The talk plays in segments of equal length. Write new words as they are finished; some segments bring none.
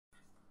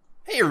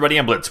Hey everybody,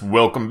 I'm Blitz.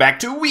 Welcome back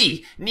to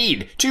We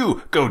Need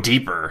to Go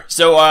Deeper.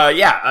 So,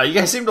 you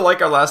guys seem to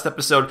like our last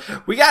episode.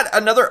 We got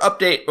another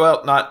update.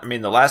 Well,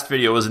 the last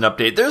video was an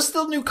update. There's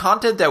still new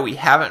content that we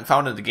haven't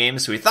found in the game,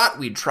 so we thought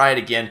we'd try it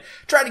again.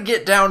 Try to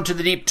get down to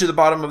the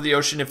bottom of the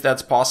ocean if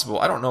that's possible.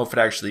 I don't know if it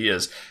actually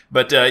is.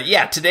 But,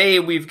 today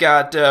we've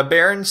got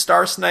Baron,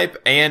 Star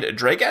Snipe, and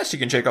Dragas. You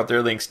can check out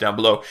their links down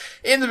below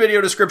in the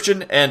video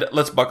description, and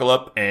let's buckle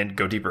up and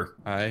go deeper.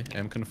 I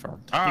am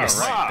confirmed. All Yes.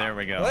 right, there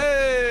we go.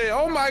 Hey,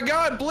 oh my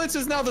god, Blitz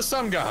is now the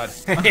sun god.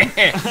 You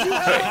have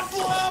a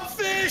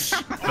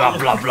blobfish! Blah,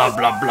 blah, blah,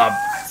 blah, blah.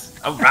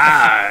 All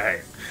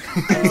right.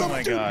 Oh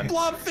my god.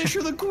 Blobfish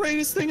are the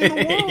greatest thing in the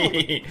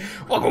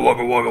world. Wugga,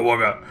 wugga, wugga,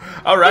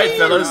 wugga. All right,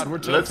 fellas, God,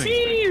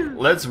 we're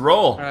let's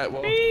roll. All right,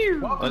 well,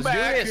 Let's do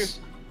this.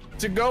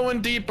 to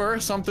going deeper,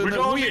 something We're that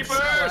going we deeper,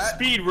 excel at.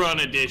 speed run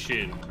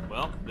edition.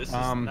 Well, this is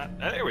not,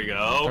 there we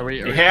go. Are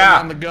we Yeah.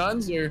 on the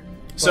guns or?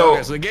 So-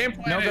 okay, so the game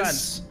plan No is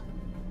guns.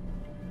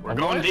 We're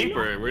going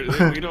deeper.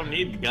 We don't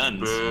need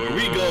guns. Where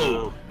we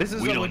go. This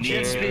is we a don't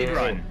legit need- speed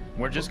run.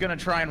 We're just gonna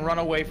try and run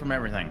away from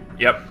everything.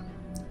 Yep.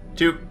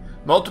 Two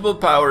multiple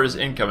powers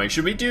incoming.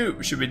 Should we do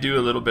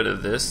a little bit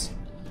of this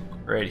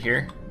right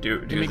here? Do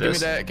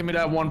this. Give me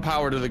that one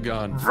power to the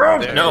gun.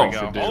 There No. we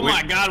go. Oh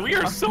my god, we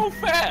are so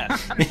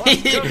fast.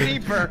 Let's go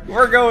deeper.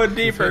 We're going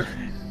deeper.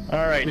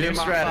 All right, new Hit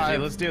my strategy.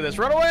 5. Let's do this.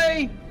 Run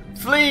away.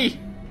 Flee.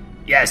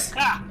 Yes.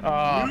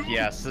 Oh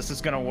yes, this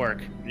is gonna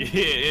work.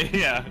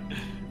 Yeah.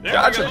 There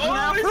Gotcha. we go. Oh,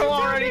 Afro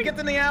already. Get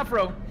in the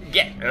afro.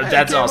 Yeah.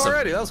 That's Game awesome.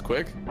 Already, that was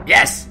quick.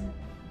 Yes.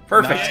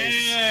 Perfect.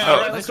 Yeah. Oh.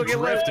 All right, let's go get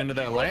Drift lift. into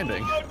that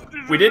landing.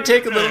 We did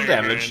take a little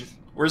damage.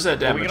 Where's that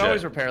We damage can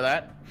always at? repair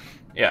that.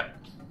 Yeah.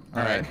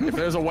 All right, if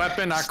there's a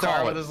weapon, I Start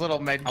call with it. his little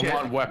med I kit.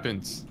 want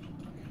weapons.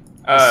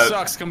 Uh,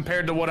 Sucks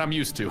compared to what I'm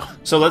used to.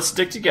 so let's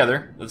stick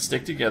together. Let's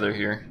stick together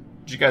here.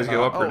 Did you guys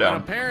go up or And down?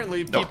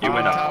 apparently, Nope, people you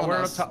went are up. telling We're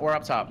up us top. We're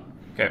up top.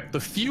 Okay. the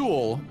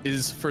fuel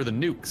is for the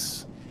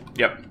nukes.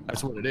 Yep.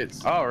 That's what it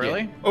is. Oh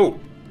really? Oh.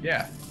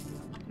 Yeah,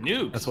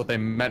 Nukes. that's what they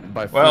meant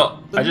by.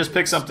 Well, fuel. I just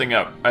picked something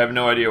up. I have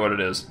no idea what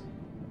it is.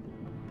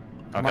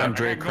 Come on,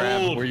 Drake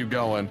Crab, gold. where you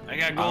going? I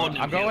got gold.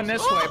 I'm going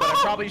this way, but I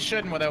probably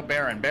shouldn't without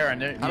Baron. Baron,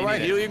 you How do I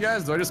need heal it. you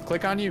guys? Do I just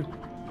click on you?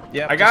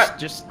 Yeah, I got-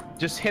 just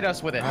hit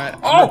us with it. All right,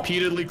 Oh! I'm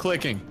repeatedly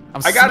clicking.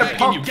 I'm I got a smacking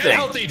pump you. Get thing.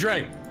 healthy,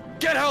 Drake.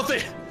 Get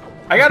healthy.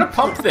 I got a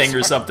pump thing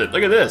or something.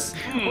 Look at this.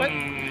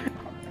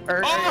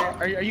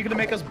 Are you gonna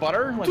make us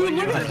butter? Like, Dude, what are you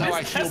look doing? at how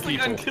I kill Tesla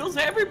gun people. kills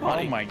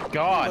everybody. Oh my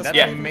god, that's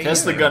Yeah, amazing.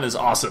 Tesla gun is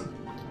awesome.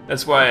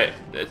 That's why.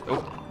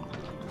 Oh.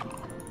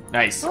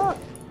 Nice.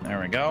 There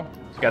we go.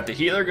 Got the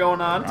healer going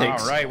on.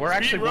 Takes. All right, we're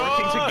actually Speed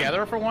working run!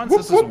 together for once.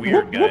 This is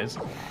weird, guys.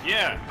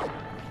 Yeah.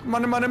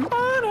 Money, money,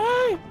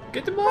 money.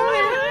 Get the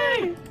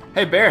money.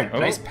 Hey Baron, Oh.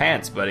 nice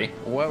pants, buddy.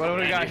 What do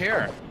we got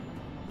here?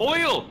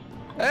 Oil.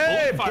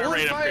 Hey, Bullet fire bullet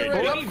rate fire upgrade.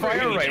 rate. Bullet need fire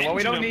engine rate. Well,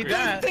 we don't need upgrade.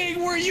 that.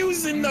 Thing we're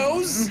using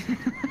those.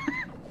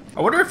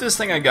 I wonder if this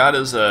thing I got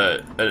is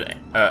a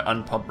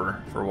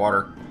unpumper for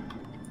water.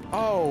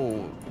 Oh,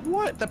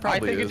 what? That I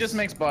probably think is. it just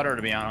makes butter,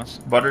 to be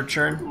honest. Butter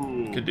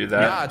churn. Could do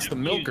that. Nah, it's the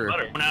Use milker.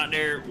 butter. One out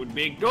there with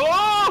big.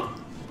 Oh!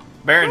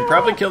 Baron,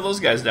 probably kill those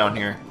guys down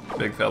here,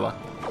 big fella.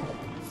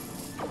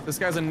 This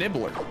guy's a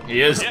nibbler.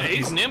 He is. Yeah,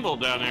 he's nimble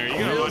down there. You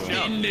gotta watch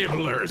out.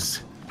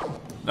 Nibblers.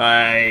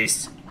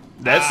 Nice.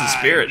 That's the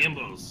spirit.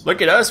 Nimbles.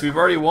 Look at us. We've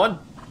already won.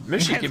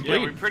 Mission Yeah, we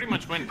complete. pretty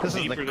much went This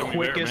is deeper the than we've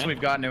quickest ever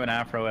we've gotten to an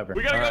afro ever.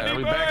 We gotta All go right, are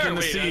we deeper. back in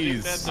the Wait, I think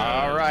seas? that's,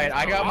 All right,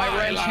 I got my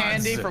red lads.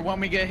 candy for when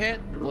we get hit.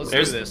 Let's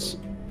There's- do this.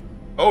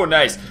 Oh,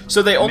 nice.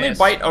 So they only Miss.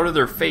 bite out of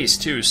their face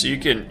too, so you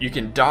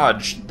can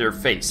dodge their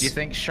face. Do you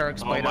think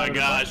sharks Oh bite my out of the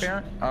gosh.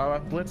 butt,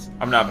 Baron? Blitz?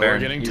 I'm not We're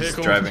Baron. getting He's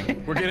tickled.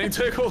 driving. We're getting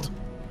tickled.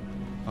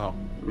 Oh,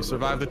 we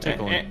survived the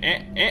tickling.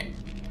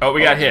 Oh,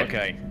 we got hit.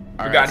 Okay.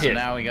 We All got right, so hit.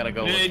 now we gotta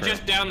go look for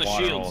just down the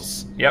water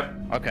shields. holes. Yep.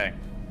 Okay.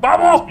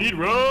 Bubble. Speed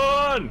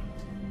run.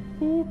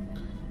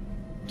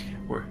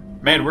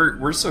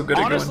 We're so good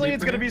at going Honestly,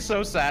 it's deeper. gonna be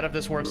so sad if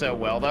this works out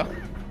well, though.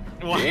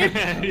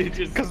 You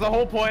just- Because the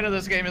whole point of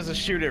this game is to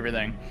shoot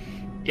everything.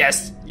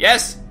 Yes.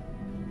 Yes.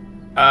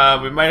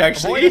 We might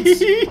actually.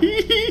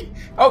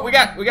 Oh, we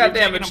got You're taking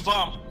damaged. a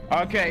bump.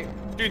 Okay.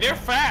 Dude, they're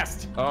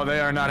fast. Oh, they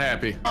are not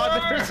happy.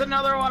 Oh, there's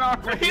another one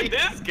Look already. at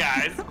this,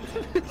 guys.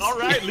 All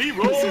right,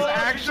 Leroy. This is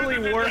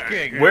actually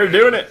working. We're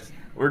doing it.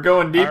 We're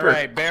going All deeper.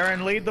 right,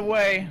 Baron, lead the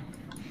way.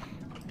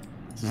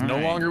 This is no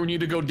longer we need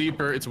to go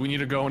deeper. It's we need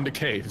to go into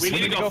caves. We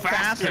need to go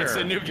faster. It's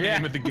a new Yeah.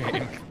 game of the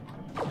game.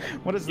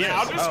 What is this? Yeah,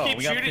 I'll just Oh, keep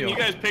we got shooting. fuel. You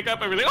guys pick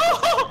up everything.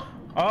 Oh!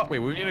 Oh, Wait,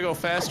 we need to go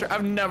faster.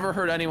 I've never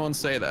heard anyone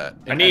say that.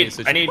 I in need any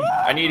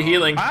situation.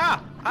 healing.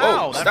 ah! Whoa,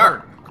 Ow, that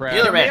start. hurt. Crap.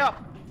 Healer Get me man.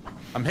 up.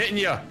 I'm hitting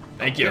you.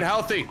 Thank you. Get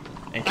healthy.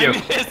 Thank I you.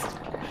 missed.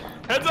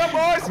 Heads up,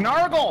 boys.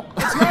 Snargle!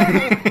 It's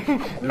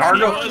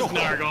Snargle! Nargle. He was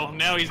Nargle.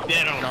 Now he's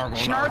dead on.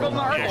 Snargle,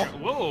 Nargle!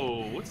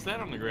 Whoa, what's that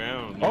on the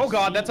ground? Oh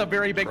god, that's a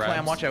very big Crabs.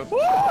 clam. Watch out.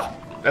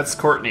 That's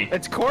Courtney.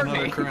 It's Another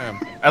Courtney. cram.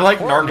 I like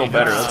Nargle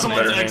better. That's a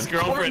Someone's better name.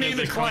 ex-girlfriend Courtney is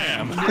the a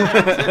clam.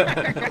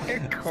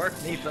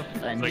 Courtney the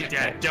pen. Like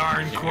that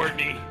darn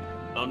Courtney.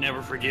 I'll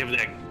never forgive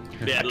that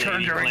bad lady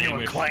Turned her into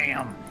clam. a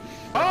clam.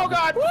 Oh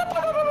god!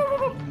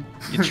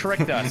 You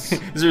tricked us.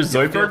 Is there a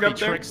Zoidberg up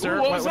there? Trickster.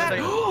 What was that?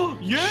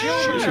 Yeah.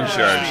 Shooting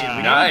charge.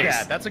 We Nice. need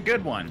that. That's a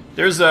good one.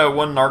 There's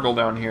one Nargle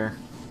down here.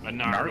 A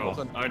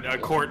Nargle. A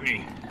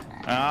Courtney.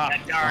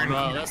 Darn.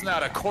 No, that's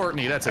not a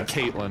Courtney. That's a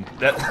Caitlin.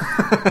 That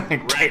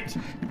Right.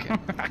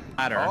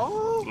 Ladder.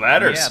 Oh,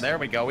 ladders. Yeah, there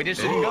we go. We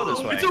just didn't go this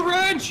way. It's a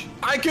wrench.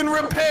 I can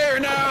repair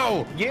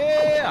now.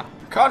 Yeah.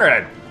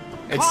 Conrad.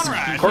 It's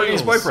Conrad.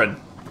 Courtney's Heals. boyfriend.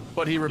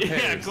 But he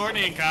repairs. Yeah,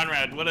 Courtney and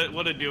Conrad.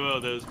 What a duo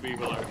those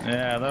people are.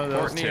 Yeah, those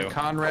Courtney two. and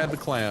Conrad the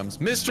Clams.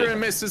 Mr.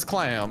 and Mrs.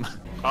 Clam.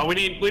 Oh, we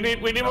need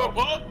more.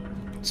 Oh,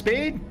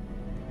 Speed.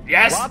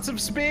 Yes. Lots of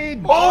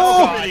speed.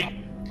 Oh!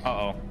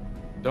 Uh-oh.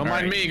 Don't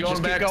mind right, me going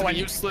just keep back to the going.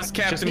 useless Just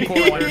Captain keep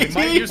Quarter. going.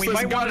 We Useless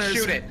might want to gunners.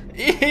 shoot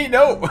it.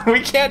 No, we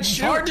can't It's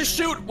shoot. hard to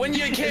shoot when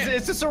you can't.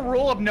 Is this a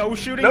rule of no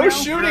shooting No now?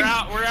 shooting.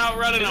 we're out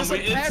running them. Is this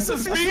a It's a passive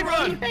speed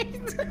run.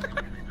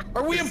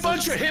 Are we a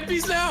bunch of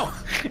hippies now?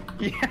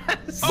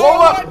 Yes. Blow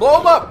him up. Blow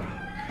him up.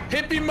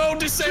 Hippie mode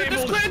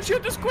disabled.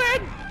 Shoot the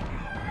squid.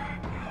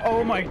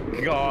 Oh my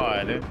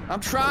god. I'm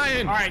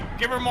trying. All right,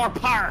 give her more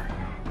power.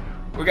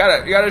 You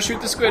gotta shoot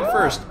the squid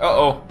first.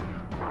 Uh-oh.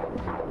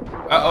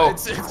 Uh-oh.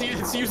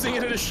 It's using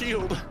it as a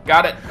shield.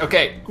 Got it.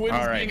 Okay. Squid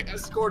All is right. being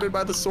escorted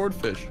by the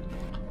swordfish.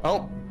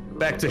 Oh,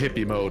 back to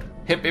hippie mode.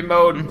 Hippie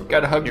mode.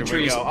 Gotta hug the Here we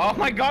trees. go. Oh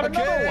my god,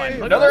 another Okay. one.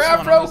 Look Another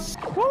at this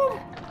afro. one. Woo.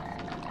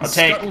 I'll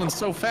tank. Scuttling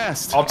so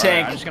fast. I'll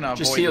tank. I'm just gonna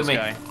Just avoid heal this me.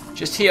 guy.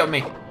 Just heal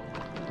me.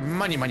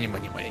 Money, money,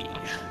 money, money.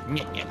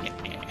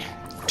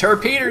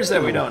 Torpedoes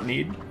that we don't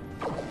need.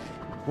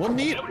 We'll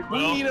need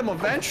will. them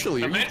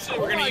eventually. Eventually,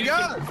 we're gonna my use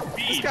God. some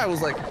speed. This guy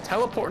was like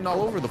teleporting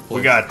all over the place.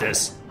 We got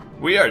this.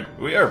 We are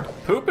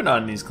pooping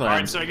on these All right,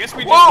 clams. so I guess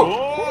we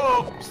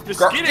Whoa! just. Whoa! The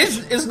Gar- skittish.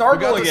 is We got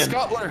Nargle the again.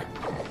 scuttler.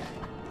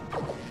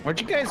 Where'd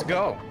you guys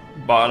go?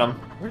 Bottom.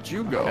 Where'd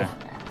you go?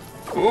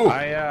 Ooh.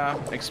 I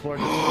explored.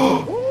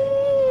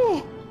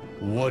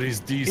 What is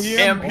this?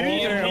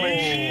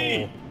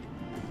 MP.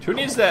 Who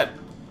needs that?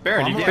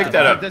 Baron, you Yeah, pick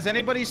that up. Does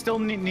anybody still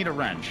need a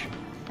wrench?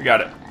 We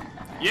got it.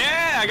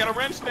 Yeah, I got a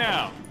wrench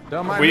now.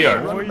 Don't mind We me, are.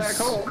 running back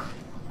home.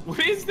 What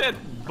is that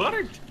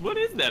butter? What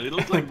is that? It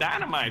looks like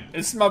dynamite.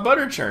 It's my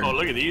butter churn. Oh,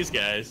 look at these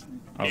guys.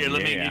 Oh, Here,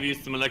 let me yeah. give you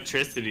some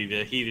electricity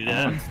to heat it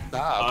up.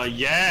 Stop. Oh,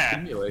 yeah.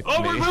 Stimulate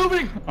Oh, we're me.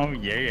 moving. Oh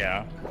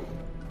yeah.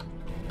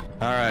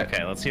 All right.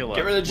 Okay, let's heal up.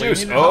 Get rid of the Wait,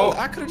 juice. you know, Oh,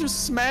 I could have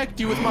just smacked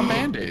you with my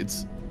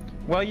band-aids.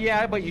 Well,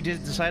 yeah, but you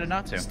decided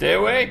not to. stay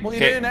away. Well, you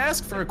Okay. didn't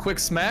ask for a quick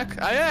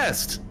smack. I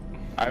asked.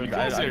 You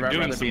guys are doing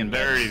rather be some in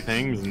bed. dirty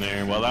things in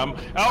there while I'm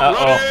Uh-oh.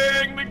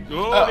 outrunning the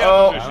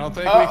Uh-oh. I don't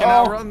think Uh-oh. we can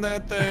outrun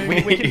that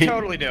thing. We can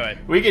totally do it.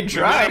 We can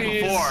Tried try.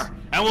 Ready. before,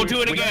 and we'll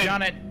do it We've again.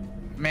 done it.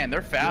 Man,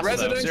 they're fast.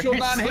 Residential though,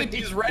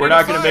 non-hippies ready We're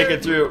not to gonna make fire.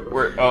 it through.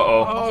 We're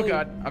uh-oh. Oh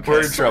god. Okay.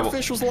 We're in trouble.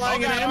 Swordfish was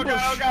lying in Oh, ambush.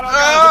 God, oh, God, oh, God,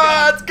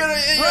 Ah, it's gonna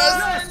eat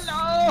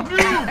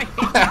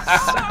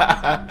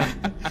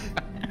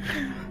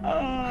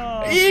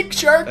Oh. us. Eek,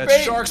 shark That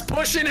bait. shark's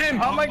pushing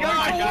him. Oh my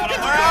god. my God,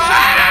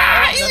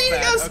 Ah, he's That's eating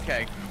bad. us.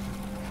 Okay.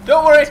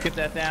 Don't worry. Get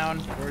that down.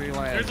 Where do you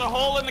land? There's a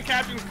hole in the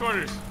captain's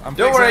quarters. I'm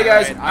Don't fixing worry, it.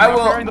 guys. Right, I I'm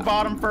will. repairing the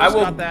bottom first. I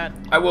will. Got that.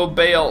 I will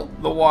bail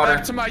the water.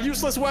 Back to my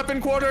useless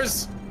weapon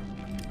quarters.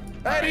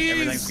 At ease.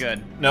 Everything's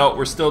good. No,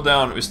 we're still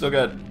down. We still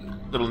got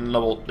little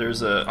nubble.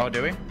 There's a. Oh,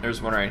 do we?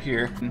 There's one right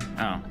here.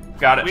 Oh.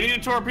 Got We it. need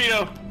a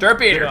torpedo.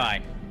 Torpedo.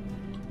 Goodbye.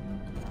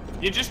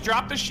 You just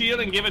drop the shield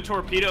and give a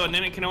torpedo, and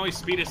then it can always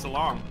speed us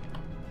along.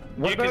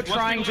 What Yeah, 'cause about once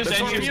trying we just lose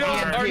to that use shield,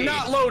 Torpedoes are EMP?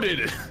 not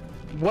loaded.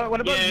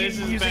 What about Yeah, you this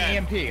is using bad.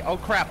 EMP? Oh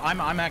crap!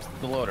 I'm actually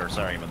the loader.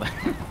 Sorry about that.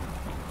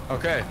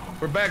 Okay,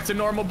 we're back to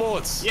normal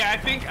bullets. Yeah, I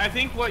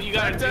think what you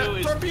gotta Back do to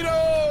is.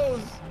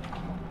 torpedoes.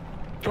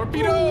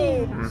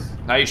 Torpedoes.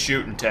 Nice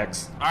shooting,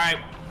 Tex. All right,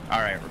 All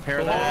right,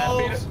 repair that.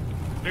 holes.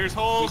 There's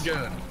holes.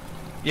 Good.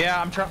 Yeah,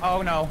 I'm trying.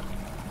 Oh no.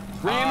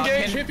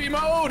 Re-engage can- hippie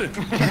mode.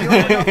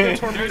 There's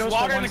Torpedoes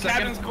water for in the 1 second.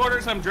 captain's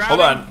quarters. I'm drowning.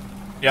 Hold on.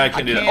 Yeah, I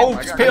can do that. can't- Oh,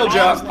 it's pale Oh,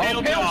 jaw. it's pale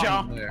Oh, pale jaw.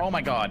 jaw. Oh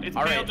my god. It's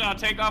All pale right. jaw.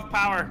 Take off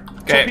power.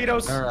 Okay.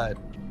 Torpedoes. All right.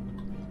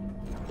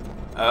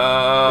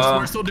 Uh,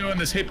 We're still doing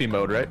this hippie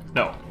mode, right?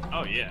 no.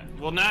 Oh yeah.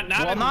 Well, not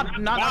Well,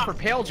 not for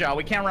pale jaw.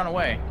 We can't run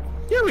away.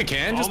 Yeah, we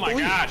can. Oh Just my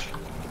believe. gosh.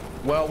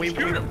 Well, we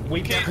Shoot 'em.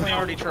 we definitely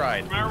already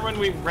tried. Remember when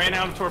we ran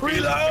out of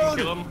torpedoes and Reload.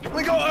 kill them?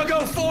 We go. I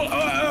go full.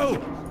 Oh.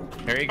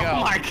 Here you go.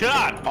 Oh my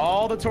god.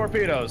 All the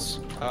torpedoes.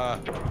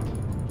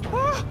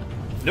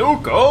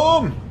 Nuke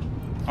him.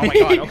 Oh my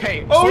god.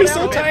 Okay. Oh, slow he's down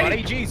so a bit, tiny.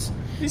 buddy. Jeez.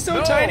 He's so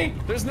No, tiny.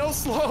 There's no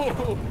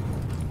slow.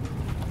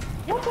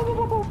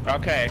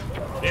 Okay.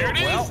 There it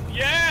is. Well.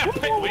 Yeah.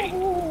 Wait.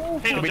 Pale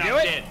Did we jaw do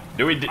it? dead.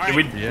 Did we? All Did right.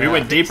 we? Yeah. We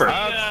went deeper.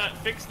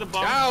 Fix the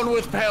bump. Down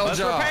with pale Let's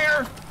jaw.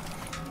 repair.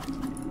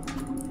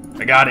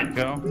 I got it.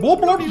 Go.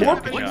 Blop, blop,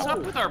 blop. What's up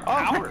with our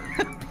power?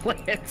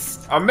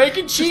 Blitz. I'm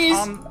making cheese.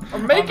 On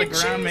I'm the making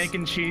ground cheese.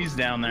 making cheese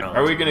down there.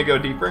 Are we gonna go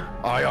deeper?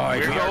 Aye, aye.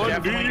 We're We're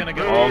definitely gonna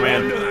go. Oh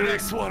man. to the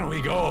next one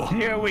we go.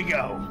 Here we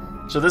go.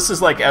 So this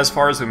is like as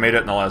far as we made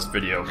it in the last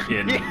video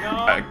in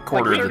a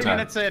quarter like of 30 the time.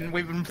 minutes in.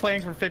 We've been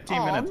playing for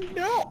 15 minutes.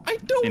 no, I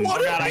don't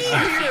want God, to I be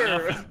can't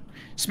here.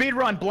 Speed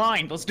run,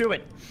 blind. Let's do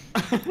it.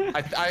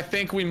 I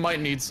think we might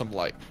need some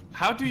light.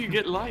 How do you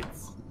get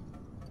lights?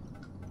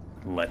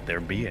 Let there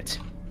be it.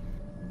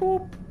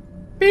 Boop.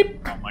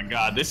 Beep. Oh my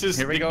god, this is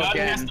Here we the go gun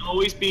again. has to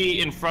always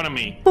be in front of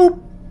me.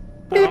 Boop.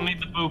 I don't need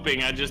the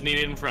booping, I just need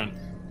it in front.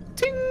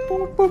 Ting.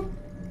 Boop. Boop.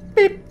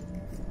 Beep.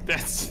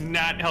 That's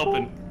not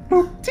helping.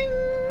 Boop. Ting.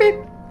 Beep.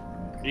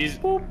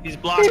 He's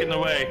blocking the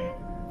way.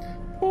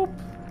 Boop.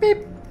 Beep.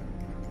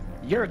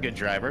 You're a good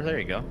driver. There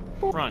you go.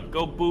 Front,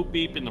 go boop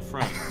beep in the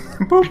front.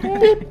 Boop.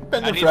 Beep.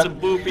 In I the need some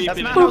front. boop beep That's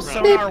in not the how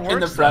front. sonar Beep. In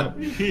the works, front.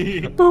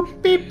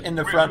 Boop. Beep. In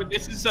the front.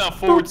 This is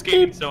forward Boop.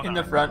 skating Beep. sonar. In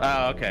the front.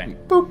 Oh, okay.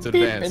 Boop. It's Beep.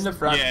 advanced. In the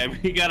front. Yeah,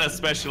 we gotta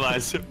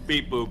specialize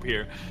beep boop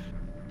here.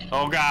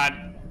 Oh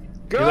god.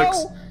 Go!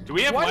 looks- Do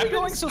we have Why are weapons? you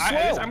going so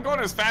slow? I'm going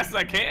as fast as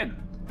I can.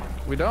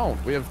 We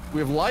don't. We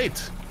have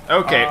light.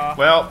 Okay.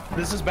 Well.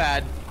 This is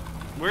bad.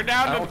 We're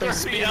down I to don't think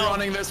 30 speed health.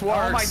 running this Oh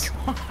my works.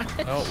 god.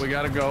 Oh, we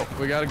gotta go.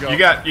 We gotta go. You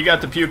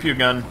got the pew pew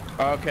gun.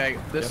 Okay,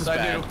 this Yes, is I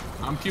bad. do.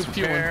 I'm pew pewing.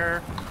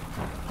 Prepare.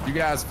 You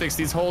guys fix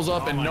these holes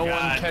up Oh and my no one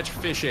God. catch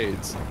fish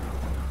aids.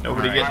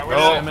 Nobody Alright. get. Alright,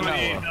 Oh, we're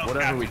Salmonella,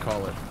 whatever we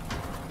call it.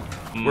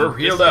 we're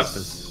healed up. This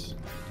is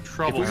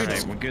trouble. If we could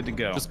Alright, we're good to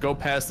go. Just go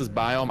past this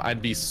biome,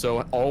 I'd be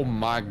so. Oh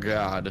my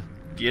god.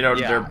 Get out of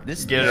Yeah, there.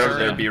 this Get out of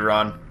there, Baron.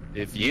 B-Ron.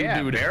 If you Yeah,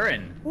 do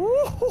Baron.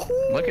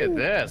 Look at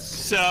this.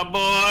 Sup,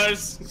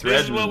 boys?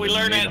 This is what we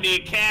learn at the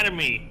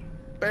academy.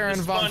 Baron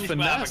The von SpongeBob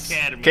Finesse.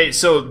 Academy. Okay,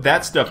 so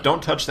that stuff.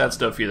 Don't touch that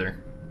stuff either.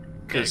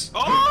 Cause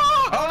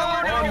Oh!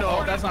 Oh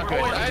no, that's not good.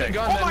 I had a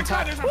gun Oh that my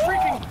entire- god, there's a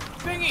freaking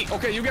thingy!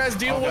 Okay, you guys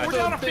deal Okay. with We're the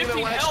down to thing that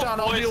 50 latched health, on.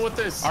 I'll boys. deal with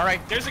this. All right,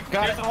 There's a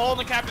got it. hole in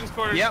the captain's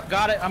quarters. Yep,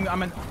 got it. I'm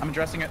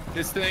addressing it.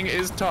 This thing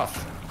is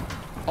tough.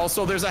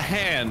 Also, there's a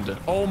hand.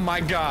 Oh my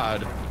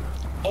god.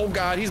 Oh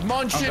god, he's Oh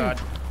munching. god.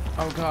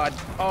 Oh god.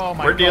 Oh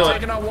my We're god. dealing.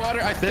 Taking on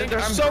water. I think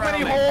There's I'm so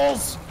many drowning.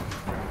 holes.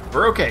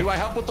 we're okay. Do I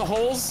help with the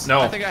holes? No.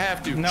 I think I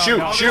have to. No, Shoot,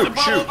 no, shoot, there's a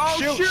bubble. shoot. Oh,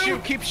 Shoot, shoot.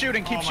 shoot, keep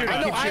shooting, keep Oh my shooting,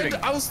 I know. keep shooting.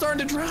 I was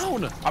starting to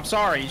drown. I'm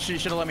sorry, you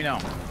should have let me know.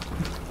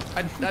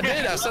 I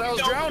did. I said I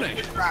was drowning.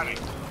 Drowning.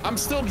 I'm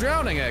still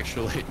drowning,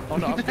 actually. Oh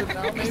no, I'm good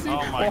now, maybe.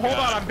 Oh my Well, hold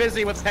god. on, I'm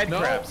busy with head No,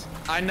 crabs.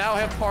 I now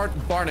have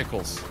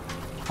barnacles.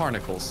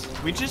 Barnacles.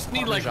 We just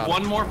need like Parmesan.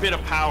 one more bit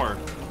of power.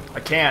 I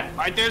can't.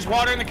 Alright, there's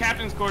water in the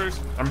captain's quarters.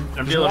 I'm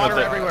dealing water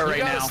with it. everywhere. You right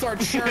gotta now. start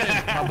churning,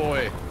 my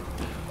boy.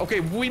 Okay,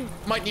 we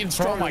might need Oh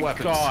stronger my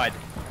weapons. god.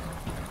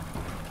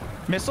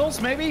 Missiles,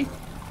 maybe?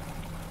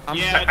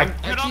 Yeah, I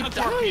put on the keep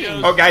dying.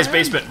 torpedoes. Oh, guys,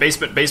 basement.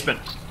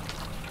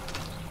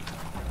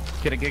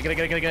 Get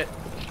it.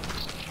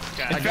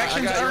 I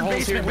Infections got your are in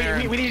holes here, basement.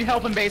 Baron. We need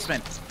help in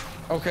basement.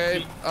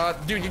 Okay,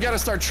 dude, you gotta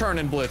start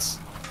churning, Blitz.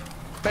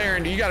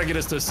 Baron, you gotta get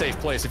us to a safe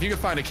place. If you can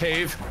find a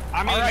cave.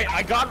 I mean, All right,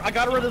 I got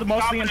rid of the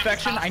most of the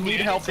infection. I need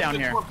help down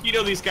here.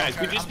 Torpedo these guys.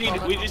 We Okay,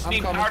 just I'm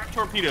need coming. hard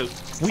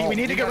torpedos. We Oh, need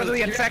to you get rid of gotta- the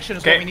you infection.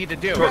 Is Okay. what we need to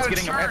do. You It's gotta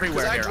getting Churn, 'cause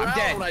everywhere I here. I'm drown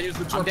dead. when I use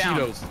the I'm down.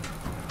 torpedoes.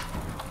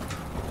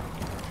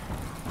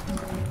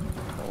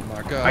 Oh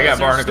my god. I got There's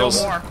barnacles.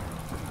 still more.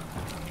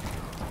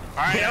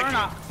 Alright.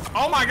 Baron,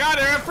 Oh my god,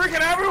 they're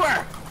freaking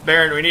everywhere!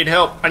 Baron, we need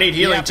help. I need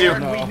healing Yeah, too.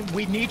 Baron, No.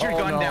 we need your Oh,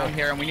 gun no. down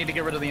here, and we need to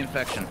get rid of the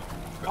infection.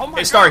 Oh my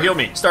Hey, Star, god. heal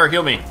me. Star,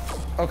 heal me.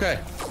 Okay.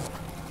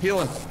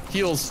 Healing.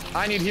 Heals.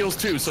 I need heals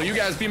too, so you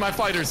guys be my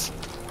fighters.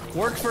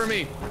 Work for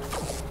me.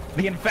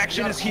 The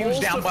infection got is huge holes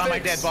down to by my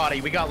fix. dead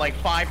body. We got like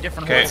 5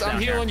 different Okay. holes I'm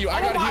down healing here. you.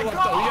 I gotta my heal up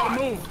though. You gotta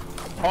God. move.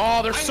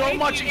 Oh, there's I so hate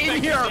much the in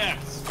infected here.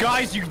 depths.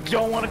 Guys, you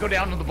don't want to go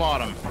down to the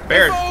bottom.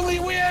 Baron. If only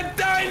we had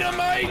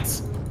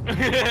dynamite!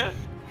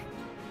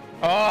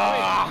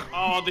 Ah.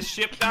 Oh, the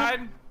ship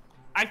died?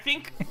 I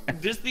think,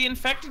 does the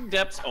infected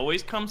depths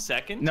always come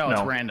second? No, it's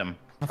No. random.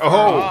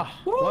 Oh.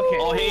 Look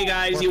Oh, hey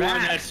guys, We're you back.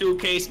 want that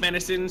suitcase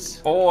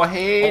medicines? Oh,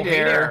 hey Oh, hey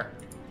there. there.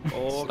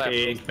 Slap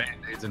Okay. those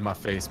band-aids in my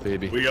face,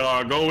 baby. We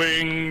are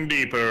going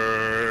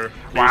deeper.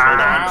 Please Wow. hold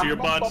on to your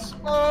butts.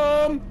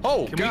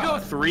 Oh, Can we go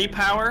 3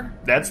 power?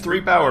 That's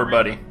 3 power,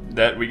 buddy.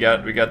 That we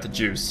got the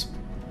juice.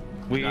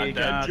 We Got that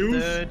got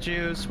juice. the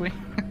juice.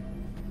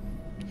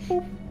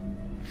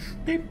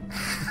 Beep.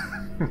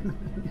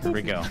 Here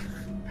we go.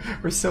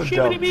 We're so Beep,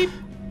 dumb. beep.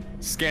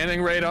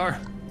 Scanning radar.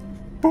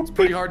 Boop,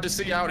 Pretty beep. hard to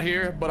see out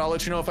here, but I'll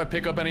let you know if I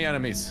pick up any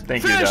enemies.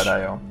 Thank Fish. you,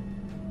 .io.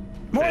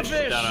 More fish.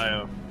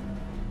 Fish.io.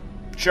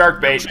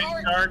 Shark bait.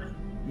 Shark.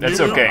 That's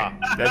Nope. okay.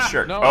 That's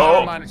shark. No, never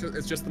Oh, mind.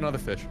 It's just another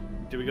fish.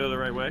 Did we go the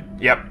right way?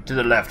 yep. To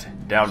the left.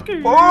 Down.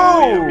 Oh,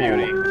 Oh,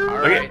 beauty. All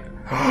Look right.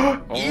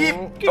 at. Eep.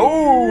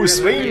 Oh,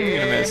 swing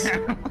and a miss.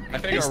 I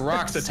think a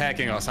rock's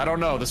attacking us. I don't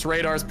know. This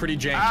radar's pretty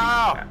janky.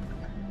 Ow!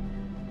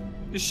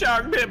 The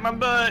shark bit my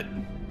butt.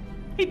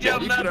 He You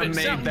jumped up could have and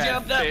made something that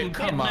jumped up fit. and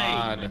Come bit me.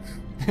 on.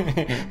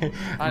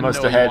 I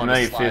Must know have you had wanna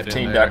me slide in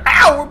 15 there. duck.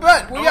 Ow, we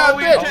got Oh,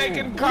 bit. we're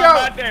taking We combat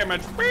got,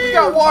 damage. we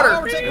got water.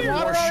 we're taking More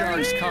water sharks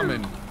already.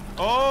 coming.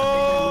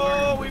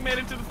 Oh, we made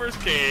it to the first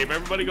cave.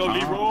 Everybody go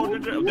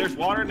leave. There's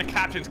water in the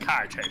captain's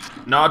car, Chase.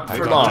 Not for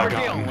got We long. were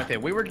Got dealing him. with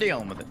it. We were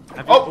dealing with it.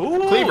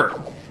 Oh, cleaver.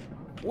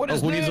 What Oh,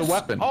 is who this? needs a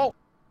weapon? Oh,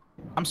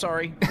 I'm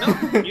sorry. You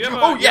have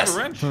a, Oh, you have yes. a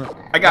wrench.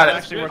 I got That it.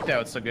 actually worked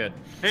out so good.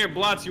 Hey,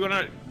 Blotz, you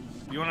wanna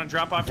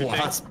drop off your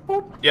Blotz.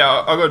 thing? Yeah,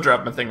 I'll go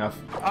drop my thing off.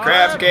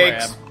 Crab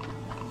cakes.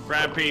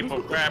 Grab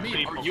people, grab Meat.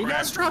 people. Are you grab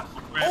guys drop?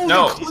 grab Oh,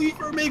 No. the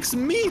cleaver makes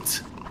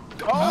meat.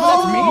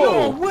 Oh,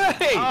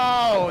 Hey!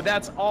 Oh,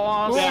 that's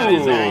awesome. That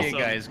is There awesome. you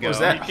guys go. What was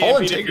that? You Hull can't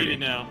be integrity. defeated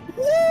now.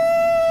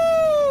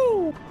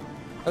 Woo!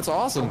 That's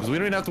awesome, because we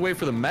don't even have to wait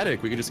for the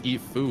medic. We can just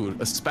eat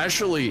food,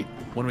 especially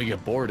when we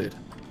get boarded.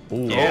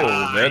 Ooh.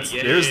 Oh, there's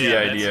the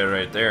that's- idea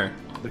right there.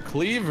 The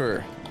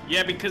cleaver.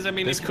 Yeah, because I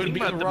mean, This if you could think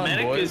be about the the run,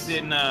 medic boys.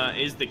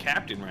 is the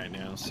captain right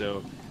now,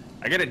 so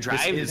I gotta drive.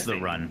 This is the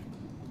run.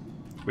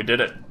 We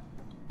did it.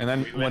 And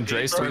then when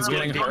Dre starts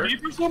getting Go hurt,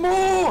 deeper some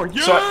more.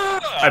 Yeah. So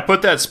I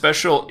put that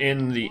special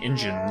in the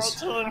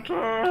engines. oh,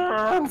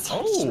 I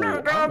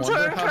wonder how this will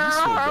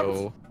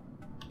go.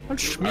 How'd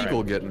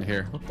Schmeagle get in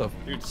here? What the?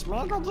 Dude,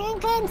 Smuggle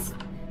Jenkins.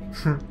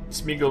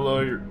 Smeagol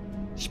lawyer.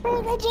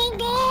 Smuggle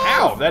Jenkins.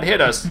 Ow, that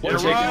hit us. You're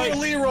right,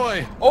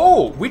 Leroy.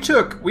 Oh, we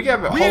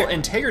got a hull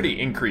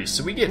integrity increase,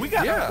 so we get We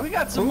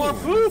got some more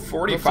Ooh, food.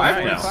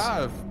 45 now.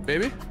 45,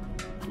 baby.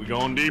 We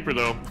going deeper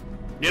though.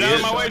 Get out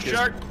of my way,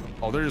 shark.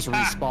 Oh, they're just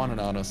respawning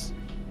on us.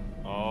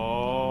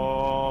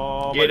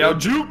 Oh. Get my out, God.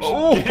 Juke.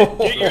 Oh,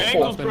 Get your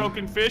ankles Nothing.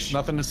 broken, fish.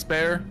 Nothing to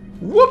spare.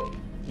 Whoop.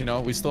 You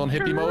know, we still in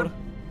hippie mode.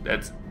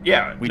 That's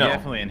yeah. We no,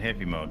 definitely in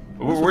hippie mode.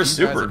 we're You guys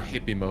super. in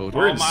hippie mode.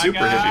 We're Oh in my super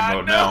God, hippie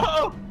mode now.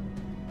 no.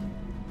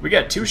 We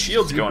got 2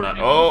 shields going on.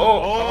 Oh,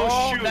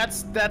 Oh, shoot.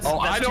 that's Oh,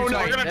 I too don't know.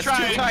 tight. We're gonna That's try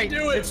too it. tight.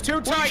 Do it. It's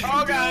too tight.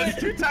 Oh god, it's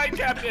too tight,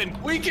 Captain.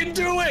 We can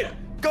do it.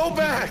 Go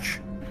back.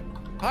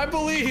 I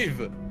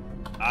believe.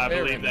 I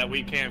There believe we that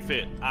we can't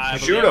fit. I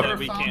Shoot believe him. that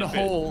we Found a can't fit.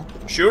 hole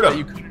shoot that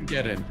you him. couldn't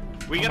get in.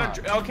 We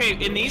gotta. Okay,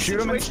 in these Shoot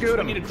 'em and situations, shoot we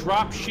 'em. need to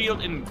drop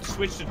shield and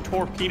switch to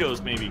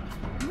torpedoes, maybe.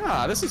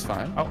 Nah, this is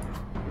fine. Oh.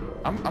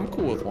 I'm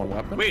cool with one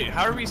weapon. Wait,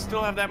 how do we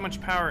still have that much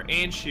power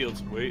and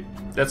shields? Wait.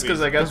 That's because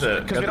I got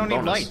the Because we don't need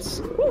bonus. lights.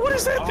 What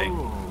is that thing?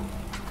 Oh.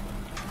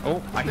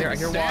 Oh, I hear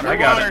water. I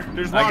got Water. it.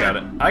 There's I water. got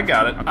it. I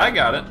got it. I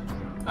got it.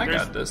 I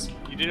There's- got this.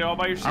 You did it all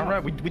by yourself. All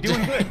right, we doing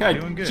good. I-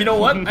 Doing good. You know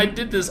what? I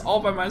did this all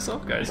by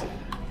myself, guys.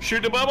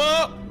 Shoot the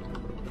bubble.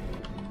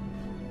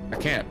 I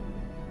can't.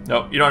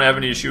 No, you don't have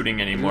any shooting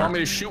You anymore. want me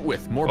to shoot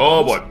with more?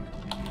 Oh bombs?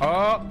 boy,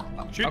 Oh,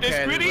 Shoot okay, this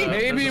there's squiddy. a-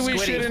 Maybe there's a we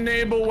squiddy. should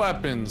enable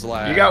weapons,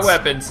 lads. you got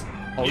weapons.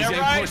 Oh, he's Yeah,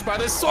 getting right. pushed by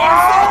the sword.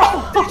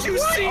 Oh! Did you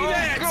see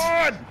that?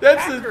 God.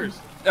 That's Hackers.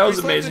 that was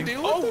He's starting to amazing.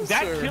 deal with Oh, this,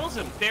 that or- kills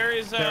him. There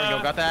is There we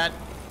go. Got that.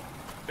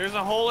 There's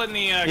a hole in the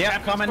Yeah,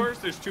 captain's coming. quarters.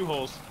 There's 2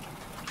 holes.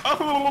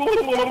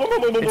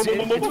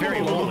 It's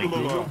very lonely.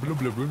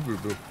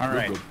 All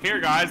right. Here,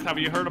 guys, have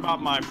you heard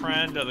about my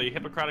friend, the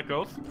Hippocratic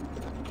Oath?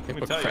 Let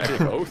me tell you.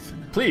 Hippocratic oath.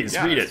 Please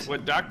Yeah, read it's it.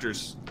 what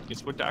doctors.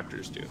 It's what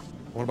doctors do.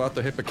 What about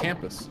the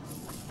hippocampus?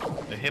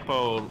 The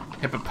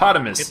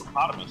Hippopotamus.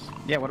 hippopotamus.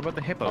 Yeah. What about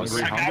the hippos?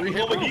 Hungry. I got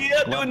Hungry over hippo? here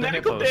Love doing the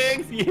medical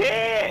hippos. things. Yeah.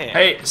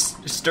 Hey,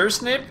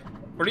 Stursnip,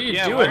 what are you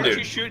Yeah. Why doing, aren't you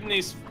dude? shooting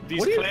these What do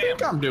you clams?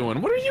 think I'm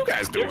doing? What are you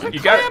guys doing? You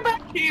Clam got.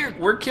 back here.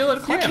 We're killing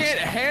You clams. can't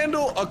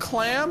handle a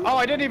clam? Oh,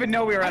 I didn't even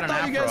know we were I at an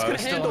thought you afro. guys I could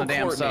was still in the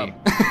damn handle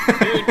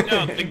sub. Dude,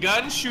 no, the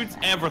gun shoots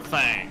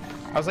everything.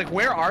 I was like,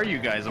 where are you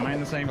guys? Am I in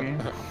the same game?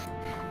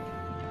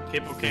 You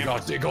Hippocampus.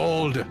 got the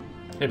gold. Oh,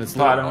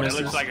 Hippopotamus.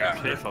 it looks like a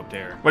cliff up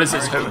there. What is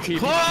this?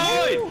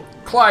 Clyde!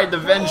 Clyde the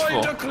Clyde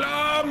Vengeful. the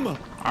clam! All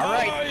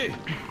right.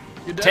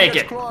 You Take damaged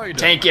it. Clyde.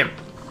 Tank him.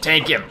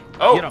 Tank him.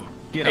 Oh. Get him.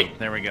 Get him. Hey,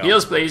 There we go.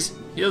 Heals, please.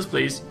 Heals,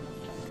 please.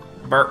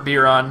 Bart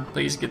beer on.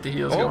 Please get the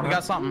heals Oh, going. we on.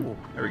 got something.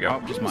 There we go.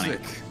 Oh, just money.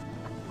 Music.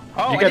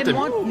 Oh, You I got didn't the-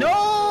 want. No.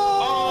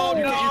 Oh,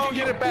 you can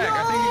get it back.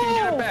 I think you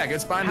can get it back.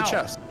 It's behind How? the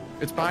chest.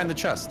 It's behind the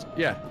chest.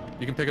 Yeah,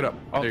 you can pick it up.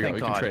 Oh, there you go. thank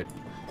You can God. trade.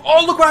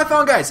 Oh, look what I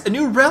found, guys! A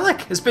new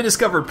relic has been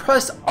discovered.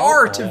 Press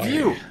R to boy.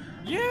 view.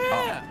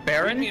 Yeah.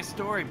 Baron? Read me a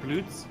story,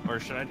 Blitz.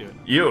 Or should I do it?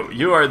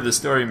 You are the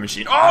story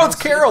machine. Oh, it's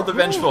Carol the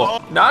Vengeful.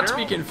 Oh, Not to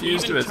Carol be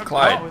confused even with took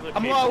Clyde. the toilet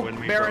I'm paper low, when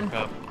we Baron.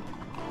 broke up.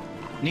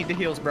 Need the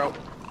heals, bro. All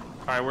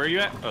right, where are you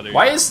at? Oh, there you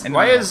Why go. is In the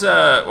why middle. is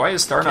why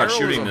is Star not Carol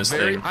shooting is this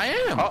a very- thing? I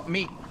am. Oh,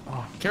 me.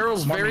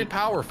 Carol's Smart very meat.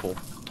 powerful.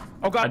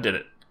 Oh God. I did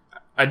it.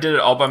 I did it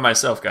all by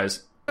myself,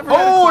 guys.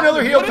 Oh,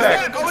 another heal What is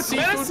pack. that? Oh, it's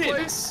Seafood medicine.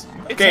 place?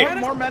 It's Okay.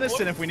 More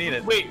medicine if we need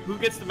it. Wait, who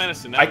gets the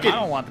medicine? I could- I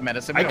don't want the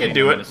medicine. I We don't could need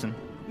do the it. medicine.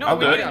 No, I'll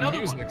we do need it. Yeah, another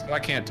music, one. so I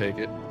can't take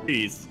it.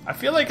 Please. I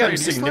feel like Hey, I'm do you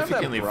still have that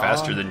significantly bra?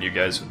 faster than you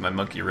guys with my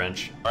monkey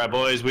wrench. All right,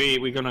 boys,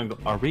 we gonna go.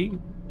 Are we?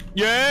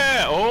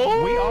 Yeah.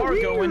 Oh. We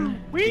are going.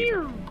 We.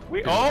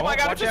 Oh my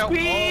God! Watch It's a out.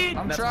 squid.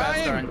 I'm That's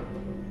trying. bad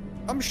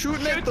I'm shooting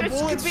Shoot at the the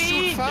bullets. Shoot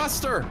squid.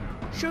 faster.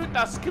 Shoot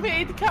the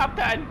squid,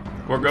 Captain.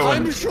 We're I'm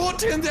going.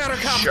 shooting there,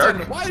 Captain.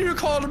 Shark. Why are you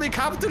calling me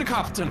Captain?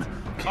 Captain.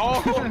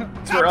 Oh.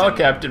 We're all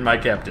captain, my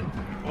captain.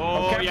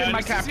 Oh Captain, yeah. my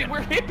this captain. Is,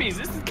 we're hippies.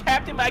 This is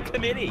Captain by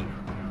committee.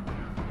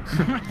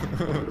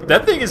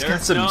 That thing has got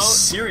There's some no-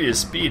 serious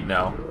speed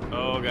now.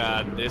 Oh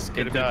God, this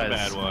could It have been a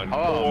does. bad one.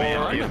 Oh man,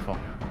 Or- beautiful.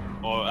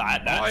 Oh,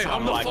 that I'm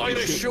sounded the like you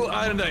finest should-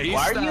 shooter in the East.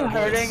 Why are you Star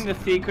hurting Wars.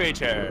 the sea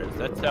creatures?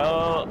 That's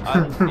so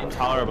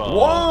intolerable.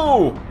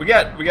 Whoa! We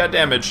got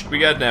damage. We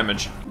got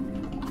damage.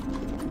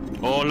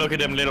 Oh, look at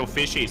them little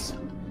fishies.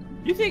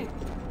 You think?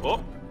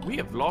 Oh, we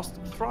have lost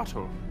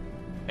throttle,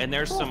 and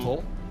there's some.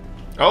 Throttle?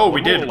 Oh,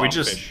 we did. Oh, We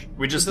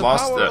longfish. just The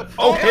lost power the. of-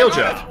 Oh, Oh, hail yeah,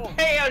 jaw.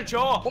 Hail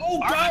jaw! Oh,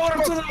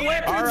 power to the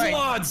weapons, All right.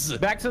 lads!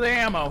 Back to the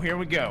ammo. Here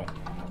we go.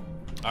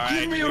 All right,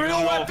 Give me we're real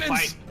gonna weapons.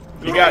 fight.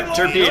 You got Reload.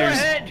 torpedoes. Go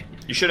ahead.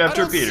 You should have I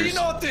don't see torpedoes.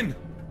 nothing.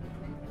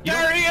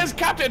 There he is,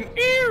 Captain!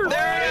 Ear!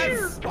 There it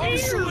is. I'm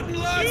shooting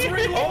lads.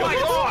 Oh my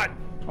god!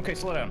 Okay,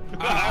 slow down.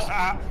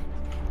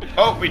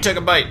 Oh, we took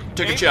a bite.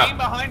 Took a Aim chop.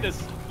 behind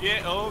us.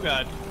 Yeah, oh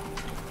god.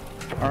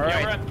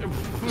 Alright. Do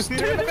this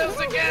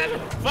again!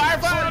 Fire,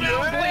 fire,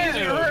 Slow down,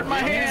 please, you hurt my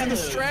Hands.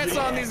 hands. The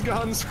strats on these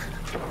guns.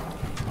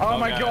 Oh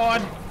my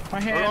god. My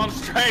We're going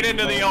hands. straight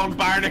into the old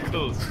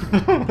barnacles.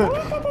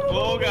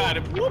 Oh god.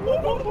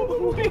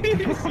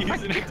 He's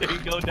using it to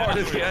go down. Part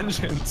of the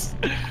engines.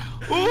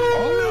 Ooh,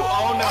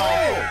 oh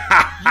no!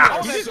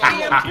 Oh, this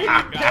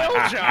EMP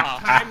kill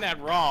job. Timed that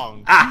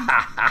wrong.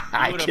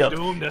 I would've killed.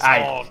 doomed us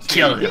I all, too.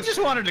 killed He him.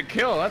 just wanted to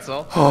kill, that's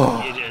all.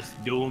 You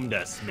just doomed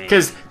us, man.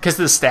 Because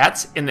the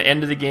stats in the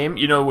end of the game,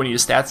 you know, when you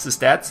stats the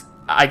stats,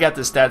 I got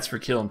the stats for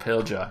killing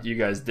Palejaw. You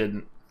guys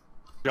didn't.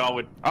 Y'all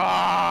would.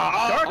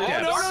 Dark Oh,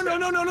 depths.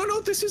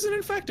 no. This isn't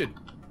infected.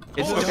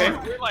 Is Oh, it okay.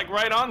 We're like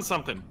right on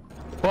something.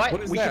 But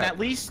What is we can that? at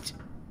least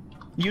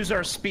use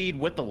our speed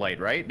with the light,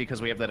 right?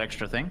 Because we have that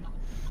extra thing.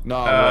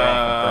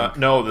 No.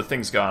 No, the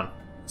thing's gone.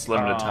 It's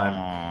limited time.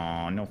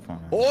 Oh, no fun.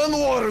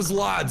 Onwards,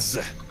 lads.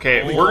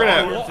 Okay, we're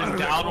gonna. Upwards and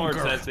downwards,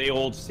 as the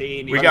old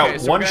saying. We got Okay,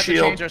 so one we're gonna have to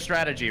shield. change our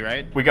strategy,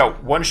 right? We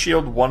got one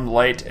shield, one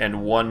light,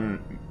 and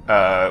one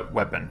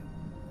weapon.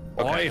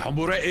 Oi, I'm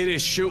ready to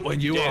shoot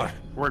when you Yeah, are.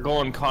 we're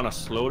going kind of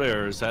slow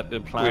there. Is that the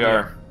plan? We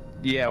are.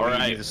 Yeah, we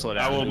Alright, need to slow I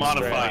down. will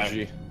modify.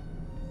 Strategy.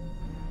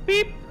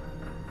 Beep.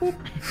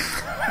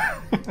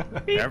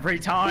 Every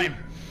time.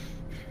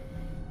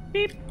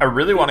 I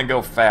really want to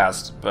go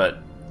fast, but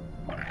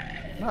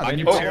No,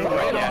 you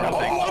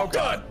oh. Oh,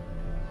 God.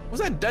 Was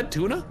that dead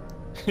tuna?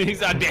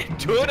 He's a dead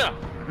tuna.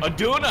 A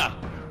tuna.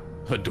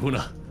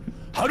 Haduna.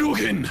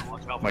 Hadouken.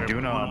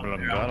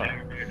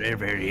 Maduna, They're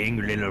very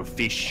angry little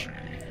fish.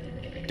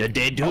 The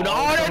dead tuna.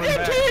 Oh, Oh, the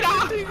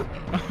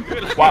dead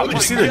tuna. wow, you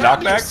see the You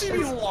knockback? see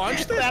me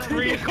launch that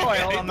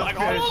recoil on the Like,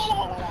 fish.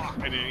 oh,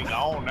 and then he's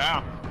gone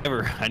now.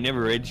 I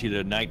never read you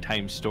the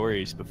nighttime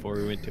stories before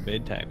we went to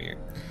bedtime here.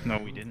 No,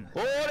 we didn't.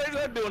 Oh, there's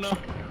that tuna.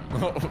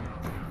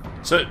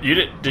 So you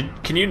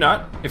did? Can you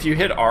not? If you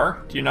hit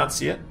R, do you not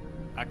see it?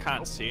 I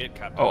can't see it,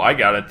 Captain. Oh, I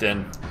got it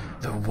then.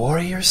 The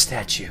warrior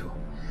statue.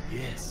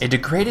 Yes. A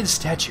degraded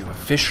statue of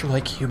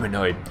fish-like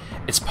humanoid.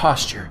 Its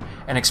posture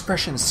and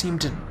expression seem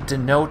to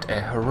denote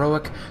a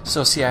heroic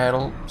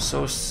societal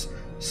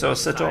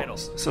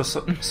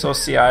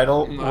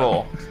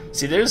role.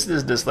 See, there's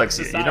this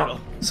dyslexia. You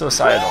don't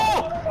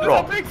societal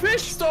role, Big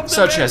fish. Stop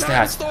such as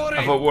that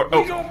of a war.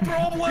 Oh,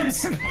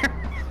 Problems.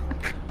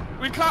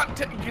 We can't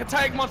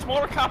take much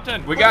more,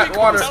 Captain. we got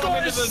water. Tell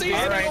him into the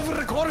game. Over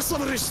the course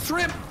of the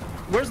strip.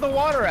 Where's the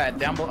water at?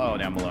 Down below. Oh,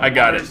 down below. I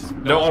got it.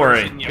 Don't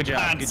worry. Good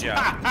job. Good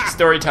job.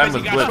 Story time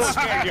with You got so Blitz.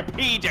 scared you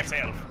peed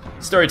yourself.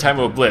 Story time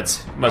with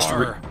Blitz. Must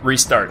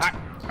restart.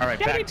 All right,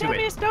 back to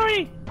it.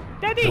 story.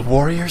 Daddy. The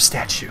warrior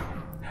statue.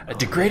 A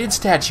degraded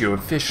statue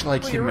of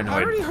fish-like I already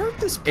humanoid. heard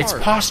this part. Its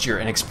posture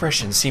and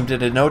expression seem to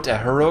denote a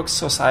heroic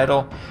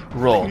societal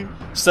role,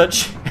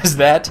 such as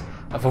that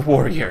of a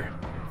warrior.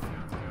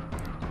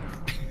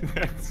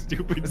 That's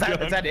stupid. Is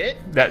that it?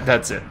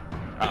 That's it.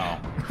 Oh.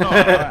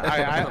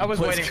 I was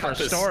waiting for a cut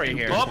this story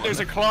here. Oh, there's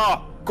a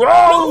claw. Grow!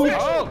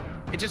 Oh!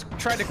 It just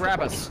tried to grab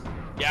us.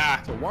 Yeah.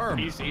 It's a worm.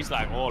 He's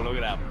like, oh, look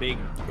at that big.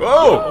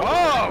 Whoa! Oh,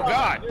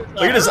 God!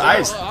 Look at his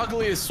eyes. The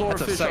ugliest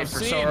That's a swordfish sight I've for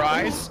seen. sore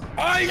eyes.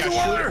 Eyes of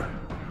water.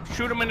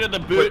 Shoot him into the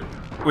boot.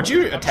 Would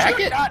you attack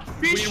it? That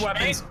We fish. need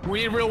weapons. We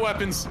need real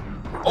weapons.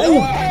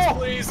 Oh!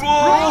 Please.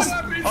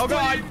 Run! Oh,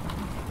 God!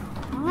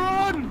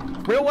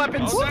 Run. Real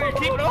weapons! Oh, God,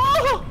 keep it.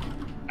 Oh!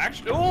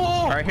 Actually, oh!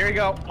 All right, here you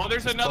go. Oh,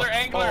 there's another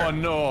angler. Oh,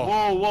 no.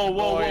 Whoa, whoa,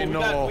 whoa, whoa. Oh,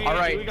 no. All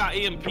right. We got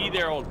EMP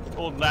there,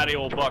 old laddie,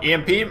 old buck.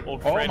 EMP?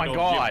 Old Oh, friend, my old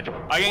God. Jim.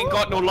 I ain't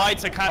got no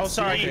lights. I can't Oh,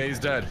 sorry. see. Okay, he's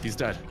dead. He's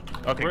dead.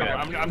 Okay, good.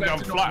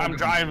 I'm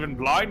driving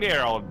blind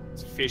here, old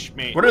fish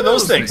mate. What are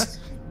those things?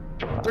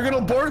 They're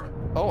gonna board.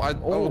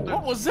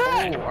 What was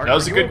that? That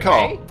was a good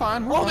call.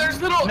 Fine. Oh, there's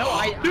little, No,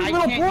 there's I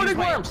little can't boarding use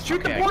my- worms.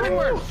 Shoot Okay. the boarding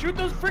worms. Shoot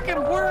those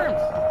freaking worms.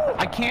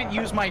 I can't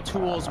use my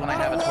tools when I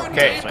have a torpedo,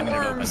 Okay. so I need it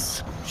open.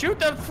 Shoot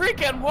the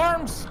freaking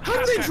worms. How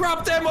did they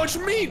drop that much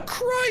meat?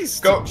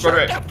 Christ! Go Shoot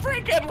right. the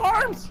freaking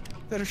worms.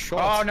 That is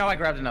shot. Oh, no, I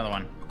grabbed another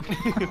one.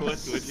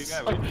 what you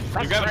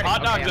got? You got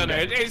hot dogs Okay, in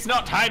there. I'm good. It's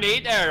not time to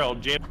eat there,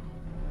 old Jim.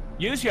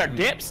 Use your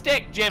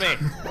dipstick, Jimmy.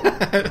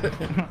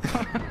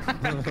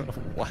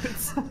 What?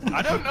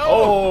 I don't know.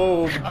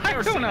 Oh! I've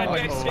never don't seen a know.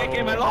 dipstick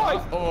in my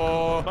life,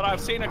 Oh. but I've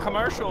seen a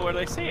commercial where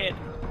they say it.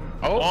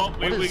 Oh,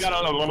 We got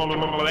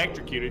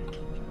electrocuted.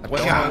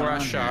 Well, God. where I I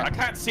shot.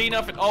 can't see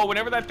nothing. Oh,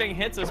 whenever that thing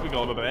hits us, we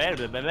go. That's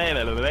Oh,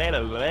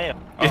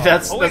 wait,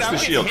 that's I'm the getting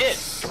shield.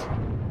 hit.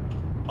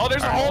 Oh,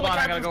 there's a All right, hole in hold the on,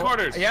 I gotta captain's go.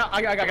 quarters. Yeah,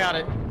 I got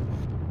it.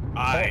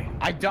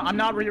 I'm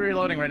not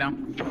reloading right now.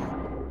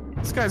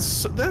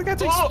 That guy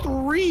takes Oh.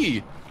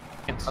 3.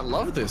 I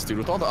love this, dude.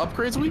 With all the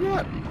upgrades we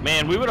got.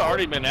 Man, we would have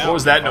already been out. What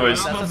was that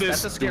noise?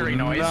 That's a scary Do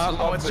noise. not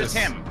Oh, love it's just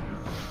this. him.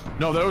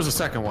 No, there was a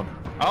second one.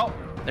 Oh,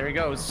 there he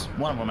goes.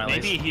 One of them at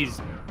Maybe least.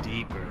 he's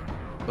deeper.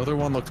 The other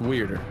one looked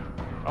weirder.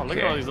 Oh, look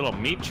at all these little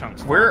meat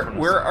chunks. Where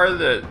are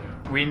the?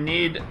 We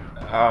need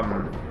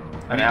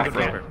an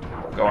afro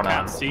going I on.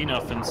 can't see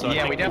nothing, so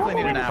Yeah, we definitely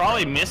need an afro.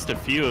 probably missed a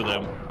few of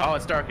them. Oh,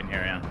 it's dark in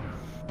here, yeah.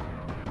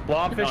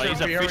 Blobfish Oh,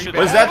 he's over a here. fish we with-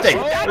 What is that thing?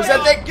 Oh, What is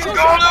that thing? get it,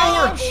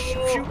 Oh,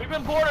 shoot. We've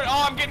been boarded.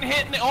 Oh, I'm getting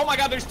hit. Oh my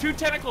God, there's 2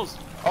 tentacles.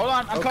 Hold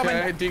on, I'm coming.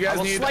 Okay, do you guys I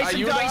will need slice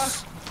and ayuda?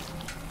 dice.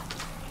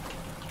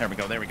 There we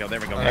go, there we go, there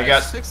we go. I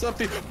got- 6 up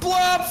the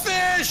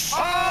blobfish.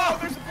 Oh,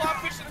 there's a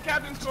blobfish in the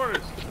captain's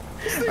quarters.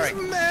 This thing's Alright.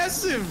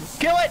 massive.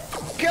 Kill it!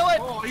 Kill it!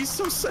 Oh, he's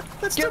so sick.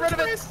 That's Get rid of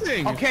it.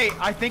 depressing. Okay,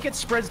 I think it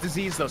spreads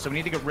disease though, so we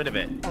need to get rid of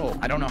it. Oh.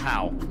 I don't know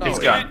how. No, It's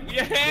gone.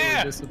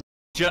 Yeah.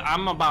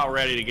 I'm about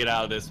ready to get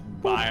out of this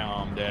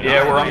biome, Dad.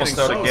 Yeah, we're I'm almost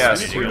getting out of so gas,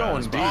 sick. too. We're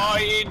going deep. Oh,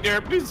 he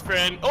derped his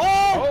friend.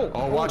 Oh!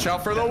 Oh, watch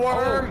out for the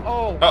worm.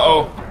 Oh,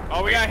 Uh-oh.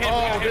 Oh, we got hit. we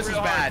got hit this is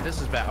real bad. hard. This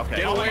is bad. Okay.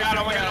 Get Oh my away God, from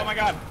oh my God, that. oh my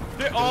God.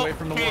 Get Oh, away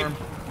from the cave. worm.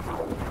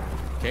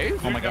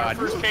 Cave? Oh my God.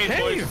 First cave,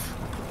 boys.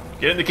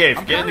 Get in the cave.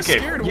 Get in the cave.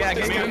 Scared. Yeah, What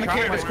get does in the that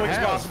cave as quick as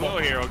have? possible. Go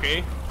here,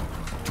 okay?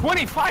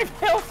 25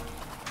 health.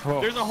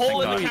 There's a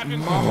hole in the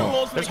captain's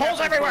quarters. There's holes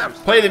everywhere.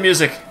 Play the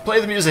music. Play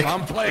the music.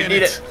 I'm playing We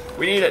need it.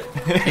 We need it.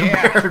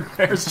 Yeah.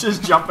 Bear's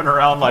just jumping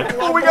around like,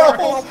 oh, we got a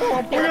hole.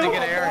 We're gonna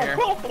get air here.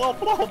 I'm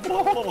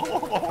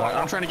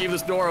trying to keep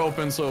this door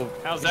open, so.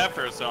 How's that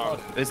for a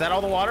song? Is that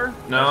all the water?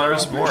 No,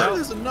 there's Oh, more.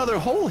 there's another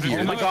hole here.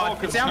 Oh my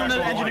God! It's down in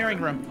the engineering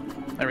room.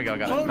 There we go.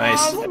 Got it.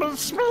 Nice.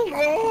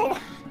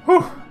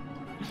 Whew.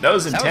 That was That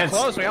was intense.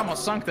 close. We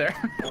almost sunk there.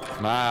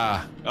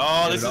 Ah.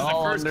 Oh, this is the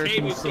all first under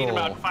cave we've seen in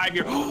control. about 5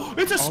 years.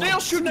 It's a snail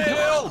shooting.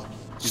 Snail!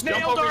 Snail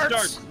Jump over his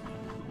darts.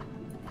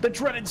 The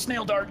dreaded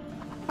snail dart.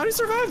 How do you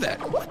survive that?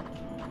 What?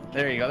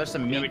 There you go. There's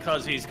some Yeah, meat.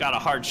 because he's got a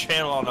hard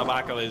channel on the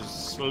back of his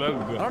slug.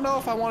 I don't know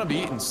if I want to be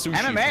eating sushi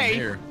MMA? from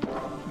here.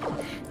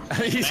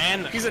 he's,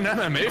 Man. he's an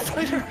MMA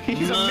fighter?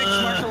 He's a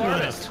mixed martial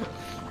artist.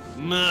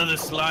 The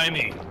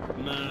slimy.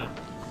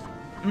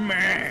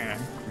 Meh.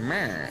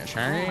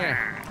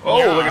 Man. Oh,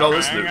 look at all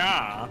this loot.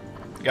 Yeah.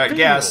 Got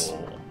gas.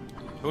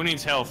 Who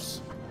needs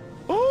healths?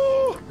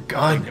 Oh!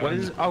 Gun. What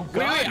is? Oh God!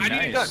 Wait, I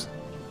need a gun. nice.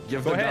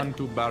 Give Go the ahead. gun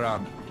to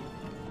Baran.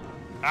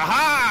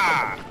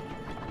 Aha!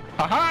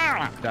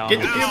 Haha! Down. Get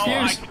the Now pew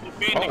I pews. can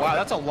defend Oh wow,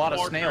 that's a lot of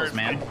the snails,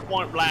 man.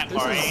 Point black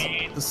This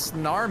brain. is the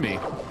Snarmy.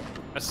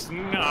 A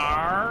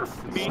snarf.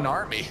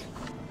 Snarmy.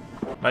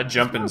 My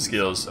jumping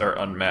skills are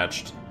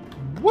unmatched.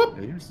 Whoop.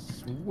 You're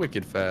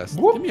wicked fast.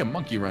 Whoop. Give me a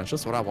monkey wrench,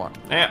 that's what I want.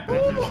 Yeah.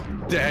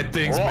 That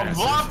thing's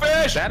massive.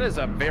 Blobfish! That is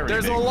a very.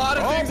 There's big a lot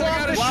of things I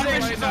gotta shoot Blobfish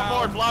right is now.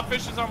 on board.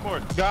 Blobfish is on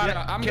board. Got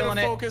Yeah, it. I'm Killing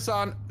gonna it. focus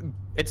on.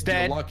 It's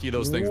dead. You're lucky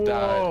those things died.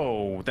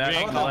 Whoa, that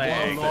Big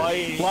leg.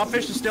 leg.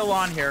 Blobfish is still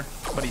on here,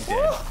 but he's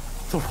dead.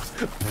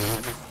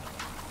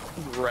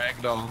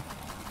 Ragdoll.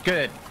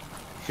 Good.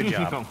 Good Oh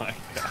job. my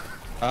God.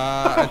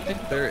 I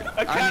think there.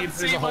 I I can't need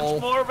see there's a much hole.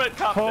 more, but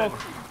Captain.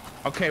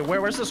 Okay,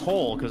 where's this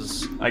hole?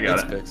 Cause I got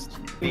It's it. fixed.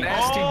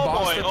 nasty Oh,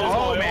 boss. boy, that oh, does-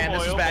 boy, man, oh,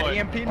 this boy, is oh, bad. boy.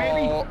 EMP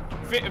maybe.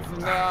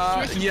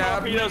 Oh, Switch yeah.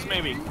 torpedoes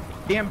maybe.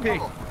 EMP.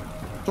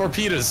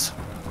 torpedoes.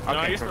 No,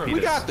 Okay, he's torpedoes.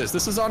 We got this.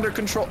 This is under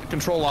control.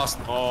 Control lost.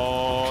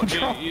 Oh,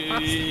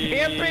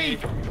 EMP.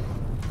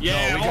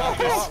 Yeah, No, we got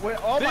this.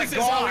 Oh my This is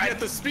how we God. get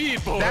the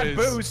speed, boys. That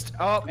boost.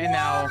 Oh, and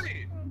now.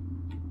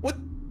 What?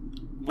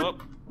 Well,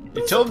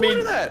 You told me. point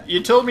of that?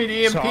 You told me to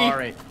EMP.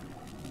 Sorry.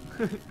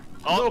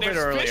 A little bit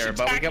there's fish earlier,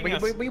 but we got attacking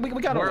us.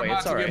 we got We're away. about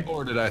It's to alright. get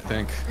boarded, I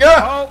think. Yeah.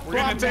 Oh, We're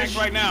gonna attack blobfish.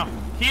 right now.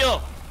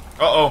 Heal.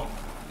 Uh-oh.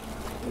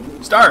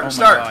 Start. Oh my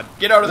Start. God.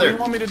 Get out of What do there.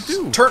 you want me to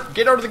do? Turn.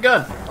 Get out of the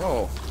gun.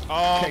 Oh,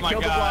 Oh Okay, my kill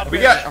the God. blobfish. We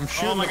got. I'm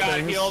shooting Oh my God.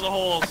 things. Heal the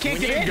holes. I can't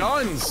We get need in.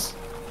 guns.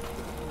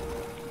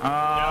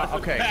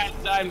 Okay. Bad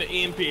time to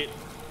EMP.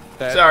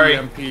 That Sorry.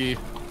 EMP.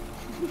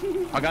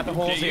 I got the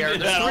holes you here.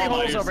 did There's that 3 all by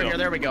holes over yourself. here.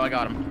 There we go. I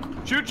got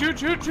them. Shoot, shoot,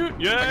 shoot, shoot. I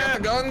Yeah. got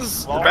the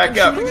guns. We're back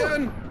up. Shoot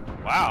again.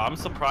 Wow, I'm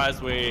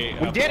surprised we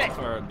did it.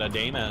 for the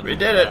Damon. We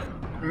did it.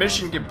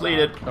 Mission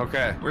completed.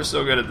 Okay. We're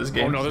so good at this Oh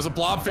game. no, there's a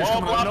blobfish Oh,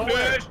 coming out of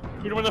nowhere.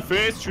 blobfish! Shoot him in the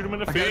face! Shoot him in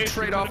the I gotta face!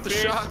 trade shoot him off in the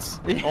face. shots.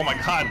 Oh my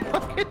God!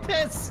 Look at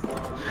this.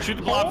 Shoot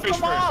the Hold blobfish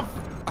them off.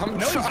 first. I'm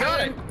No, he's got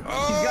trying. it.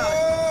 He's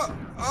got it.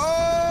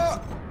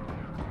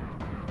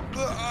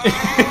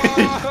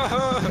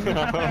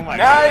 Oh my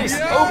Nice.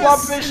 Yes! Oh,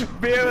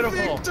 blobfish.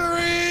 Beautiful.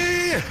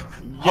 Victory!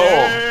 Oh,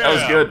 that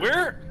was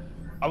good.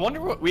 I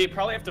wonder what we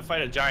probably have to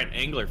fight a giant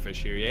anglerfish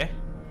here, yeah?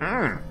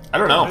 I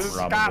don't know.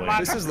 Probably.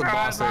 This is the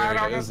boss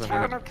area, isn't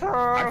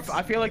it?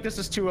 I feel like this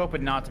is too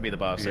open not to be the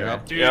boss area.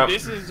 Yep. Dude, Yep.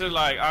 this is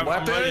like I'm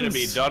ready to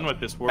be Weapons. done with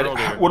this world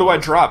here. What do I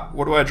drop?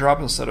 What do I drop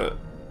instead of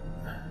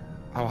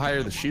How high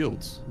are the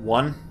shields?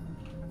 1?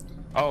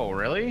 Oh,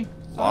 really?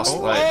 Lost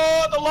light.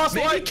 Oh, the lost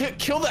Maybe light!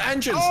 kill the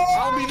engines. Oh,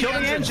 I'll be Kill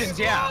the engines,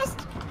 yeah. Lost.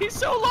 He's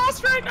so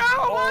lost right now.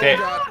 Oh, Okay.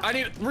 God, I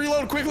need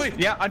reload quickly.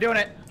 Yeah, I'm doing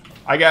it.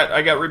 I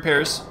got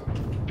repairs.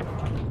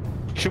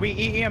 Should we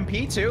eat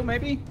EMP too,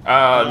 maybe?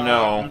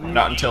 No,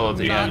 not until at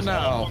the Not end.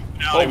 now.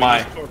 Oh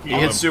my, he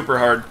hit super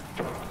hard.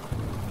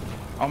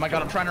 Oh my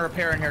God, I'm trying to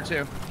repair in here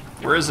too.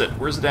 Where is it?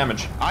 Where's the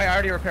damage? I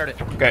already repaired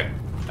it. Okay,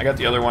 I got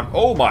the other one.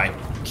 Oh my.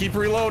 Keep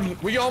reloading.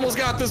 We almost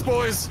got this,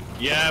 boys.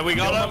 Yeah, we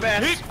got Doing my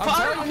him. best.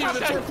 I'm telling you, the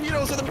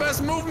torpedoes are the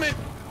best movement.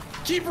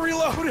 Keep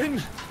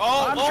reloading.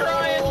 Oh, I'm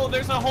trying.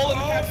 there's a hole in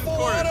the captain's full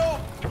quarters.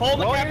 auto. Hold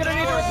the captain.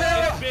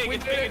 yeah.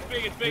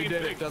 It's big.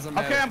 It doesn't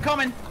matter. Okay, I'm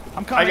coming.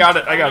 I got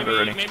it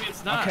already. Maybe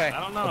it's not. Okay. I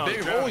don't know. A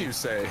big hole, you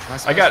say?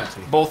 I got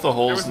both the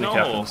holes was in the no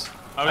captain's. hole.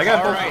 I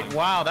got All both. right.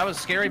 Wow, that was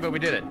scary, but we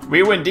did it.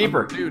 We went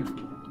deeper. Dude,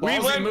 We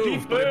ballsy went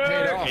move, but it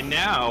paid off. And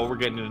now we're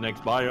getting to the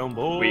next biome,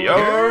 boy. We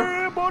are.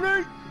 Yeah,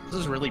 buddy. This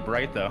is really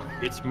bright, though.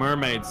 It's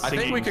mermaids I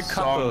singing think we could cut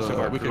songs of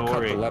our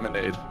glory. the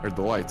lemonade or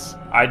the lights.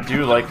 I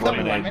do like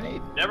lemonade.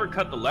 Never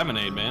cut the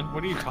lemonade, man.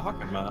 What are you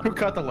talking about? Who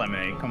cut the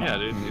lemonade? Come Yeah,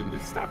 on.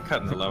 dude, stop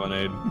cutting the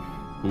lemonade.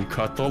 Who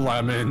cut the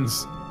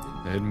lemons?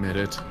 Admit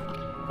it.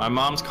 My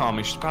mom's calling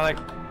me. She's probably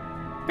like,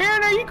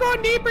 Verne, are you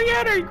going deeper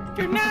yet, or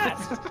you're not?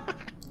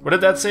 What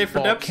did that say for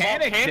depth?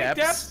 Volcanic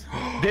depths.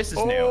 This is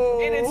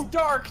new. And it's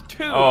dark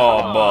too.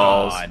 Oh,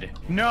 balls. God.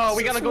 No,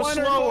 we gotta go Why are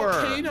slower.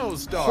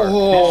 volcanoes dark?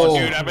 Oh,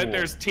 Dude, I bet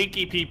there's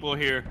tiki people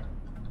here.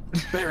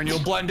 Baron, you'll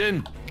blend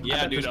in.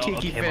 Yeah, dude. there's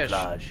tiki fish.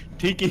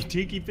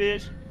 Tiki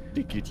fish.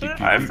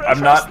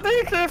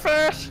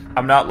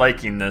 I'm not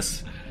liking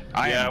this.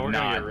 Yeah, we're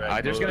gonna get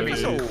wrecked. There's gonna be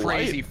some Ooh.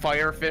 crazy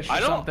firefish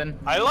or something.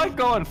 I like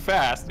going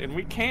fast, and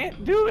we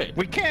can't do it.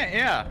 We can't.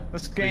 Yeah,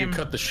 this We game. can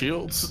cut the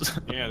shields.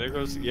 Yeah, there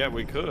goes. Yeah,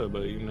 we could,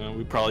 but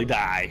we'd probably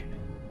die.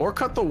 Or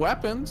cut the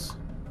weapons.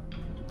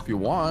 If you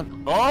want.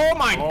 Oh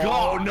my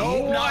god!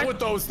 no, What? not with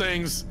those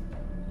things.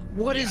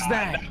 What is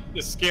that? That's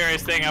the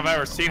scariest thing I've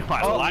ever seen in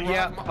my Oh life.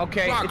 yeah.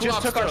 Okay, Rock it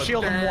just took our lobster.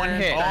 shield in one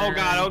hit. Oh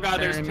god!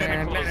 There's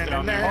tentacles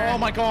down there. Oh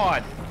my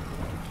god.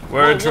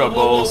 We're in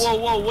troubles.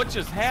 Whoa! What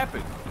just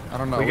happened? I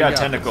don't know. We got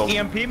tentacles.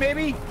 EMP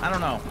maybe? I don't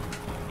know.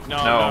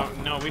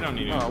 No, we don't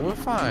need it. Oh, we're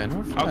fine.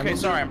 We're fine. Okay,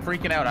 sorry, I'm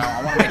freaking out.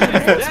 I want to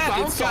make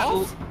sure. It's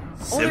got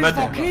Simmer down.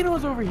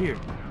 volcanoes over here.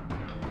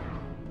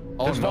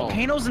 Oh, There's no.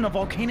 volcanoes in the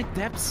volcanic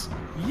depths.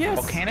 Yes.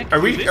 Volcanic? Are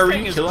we This are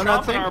thing we is killing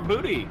that dropping thing? our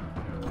booty.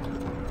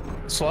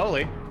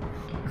 Slowly.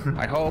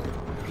 I hope.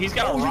 He's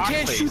got Oh, a you rock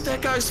can't face. shoot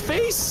that guy's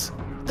face.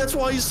 That's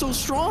why he's so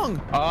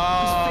strong.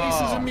 Oh. His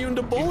face is immune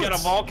to bullets. He's got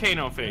a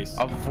volcano face.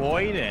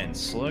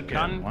 Avoidance. Look at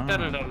Dun, wow.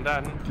 dun, dun,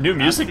 dun. New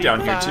music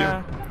down here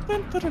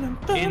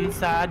too.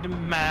 Inside the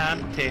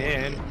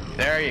mountain.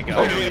 There you go.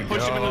 Oh, There you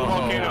push him into the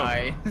volcano.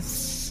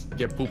 Nice.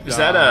 Get pooped Is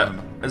that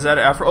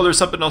a afro? Oh, there's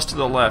something else to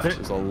the left.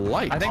 There's a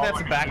light. I think that's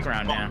the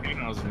background now.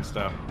 Volcanoes and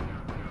stuff.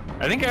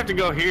 I think I have to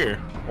go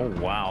here. Oh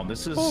wow,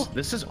 this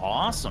is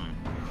awesome.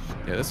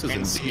 Yeah, this is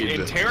indeed.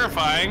 And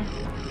terrifying.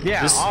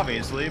 Yeah, This-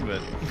 obviously,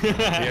 but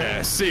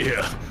Yeah, see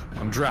ya.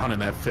 I'm drowning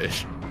that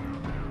fish.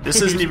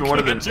 This isn't even one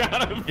of the.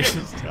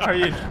 Jonathan. Are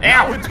you? Not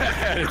Ow! with that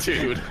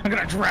attitude. I'm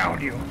gonna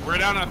drown you. We're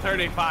down on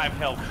 35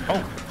 health.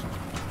 Oh,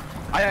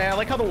 I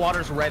like how the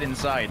water's red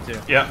inside too.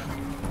 Yep.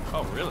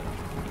 Oh, really?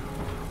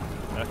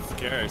 That's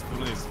scary.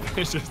 Some of these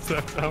fish are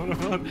stuck down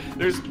on.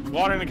 There's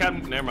water in the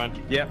cabin. Never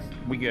mind. Yep,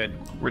 we good.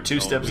 We're 2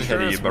 steps You ahead sure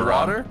of you, it's Baron.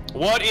 water?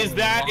 What is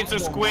that? It's a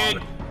squid.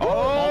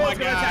 Oh, my it's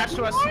gonna God. attach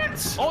to us.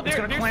 What? Oh, It's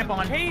gonna clamp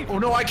on. Cave. Oh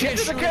no, I can't Get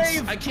to shoot the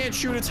cave. I can't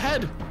shoot its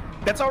head.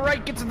 That's all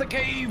right. Get to the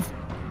cave.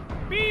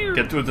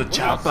 Get through the Look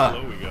how chopper.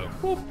 slow we go.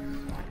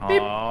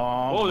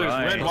 Oh, Oh, there's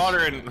red water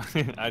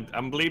and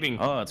I'm bleeding.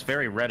 Oh, it's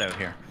very red out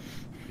here.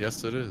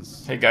 Yes, it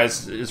is. Hey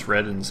guys, it's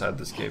red inside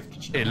this cave.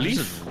 At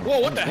least. Whoa,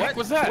 what the heck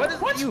was that?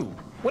 What is you?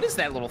 What is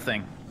that little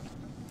thing?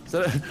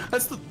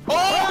 That's the.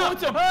 Oh,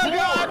 it's a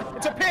God!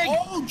 It's a pig.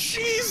 Oh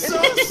Jesus!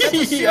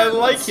 I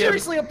like him.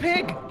 Seriously, a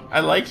pig. I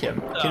like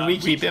him. Can we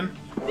keep him?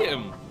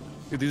 Him.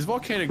 Dude, these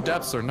volcanic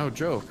depths are no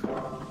joke.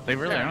 They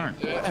really aren't.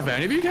 Have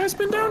any of you guys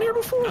been down here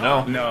before?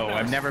 No. No,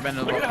 I've never been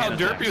to the Look at how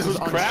volcano derpy depths. those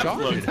crabs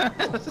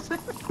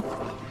look.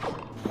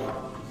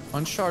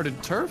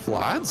 Uncharted turf,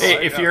 lads.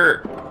 Hey, if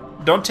you're,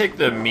 don't take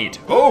the meat.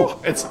 Oh,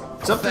 it's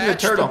something the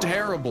Thatch turtle. the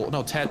terrible.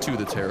 No, Tattoo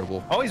the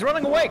terrible. Oh, he's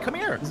running away. Come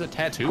here. Is it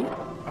Tattoo?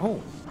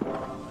 Oh,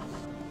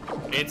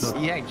 It's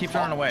yeah, he keeps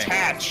running away.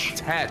 Tatch.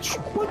 Tatch.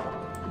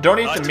 Don't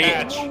eat the meat.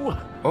 Attach.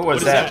 What was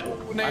is that? that?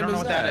 What I name don't know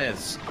is what that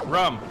is.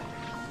 Rum.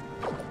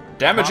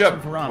 Damage Lots up,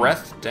 of rum.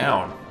 breath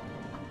down.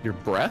 Your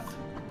breath?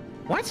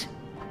 What?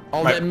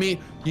 Oh, My- that meat.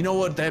 You know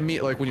what that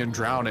meat like when you're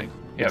drowning?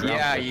 Yep.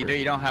 Yeah, you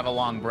don't have a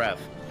long breath,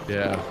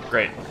 Yeah.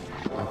 Great.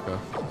 Okay.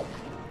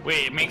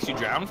 Wait, it makes you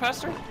drown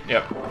faster?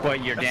 Yep.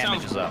 but your That damage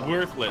sounds is up.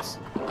 worthless.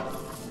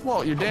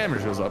 Well, your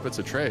damage goes up. It's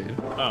a trade.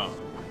 Oh.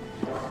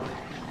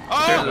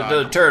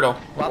 The turtle.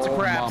 Lots of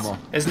crabs. Mama.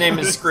 His name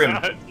is Scrim.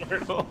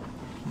 Turtle.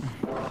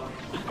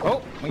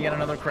 Oh, we got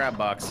another crab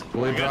box.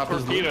 Will he We got drop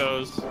his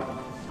torpedoes.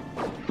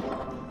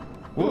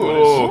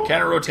 Ooh,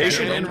 counter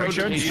rotation. and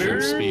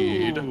rotation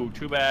speed? Ooh,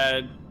 too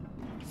bad.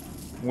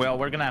 Well,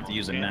 we're gonna have to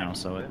use it now,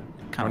 so it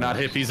We're kind not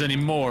hippies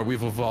anymore.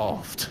 We've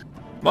evolved.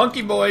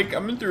 Monkey boy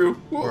coming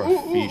through. We're a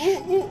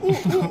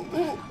fish.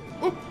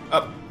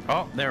 Up.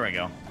 Oh, there we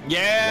go.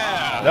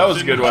 Yeah. That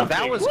was a good one.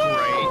 That was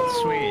great.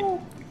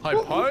 Sweet.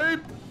 Pipe,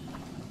 pipe.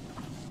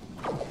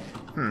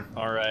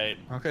 All right.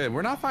 Okay,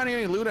 we're not finding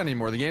any loot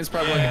anymore. The game's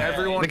probably like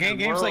everyone. The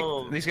game's Whoa.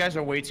 like these guys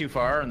are way too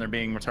far and they're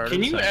being retarded.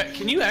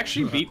 Can you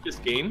actually beat this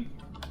game?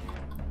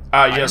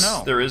 Yes,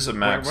 know. there is a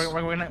max. We're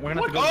gonna have to go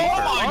Oh deeper.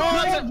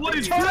 my it's God, a- what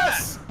it's is turtle.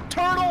 this?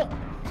 Turtle.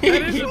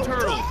 That is a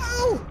turtle.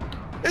 Oh,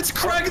 it's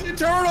Craig the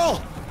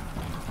turtle.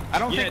 I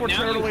don't think we're now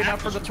turtle you enough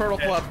have for to the turtle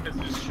shoot club. that,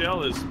 'cause his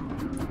shell is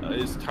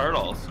is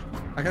turtles.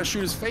 I gotta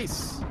shoot his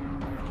face.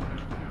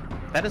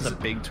 That is a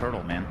big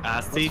turtle, man.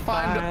 I see Let's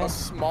find a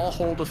small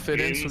hole to fit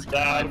in so we can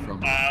hide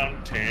from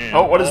him.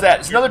 Oh, what is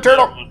that? It's another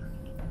turtle.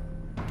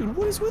 Dude,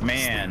 what is with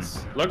Man.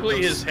 this?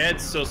 Luckily, his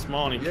head's so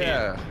small and he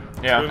Yeah.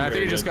 Yeah. I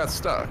think he just got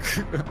stuck.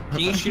 Can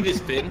you shoot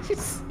his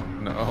fins?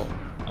 No.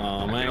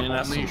 Oh man,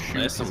 that's only some, shoot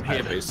that's some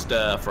his hippie head.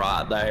 stuff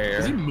right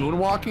Is he there.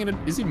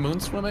 moonwalking? Is he moon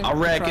swimming? I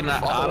reckon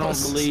Trying to I follow don't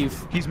us?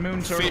 believe He's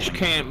moon turtle. fish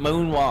can't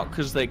moonwalk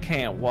because they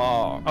can't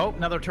walk. Oh,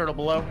 another turtle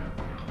below.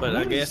 But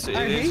I guess it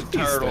I is a hate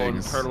these turtle and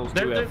things. turtles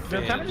They're, do they're, have they're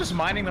kind of fins. just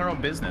minding their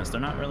own business. They're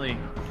not really.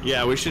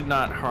 Yeah, we should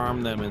not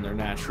harm them in their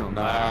natural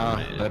Nah,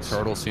 environment. that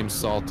turtle seems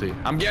salty.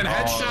 I'm getting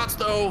headshots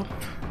though.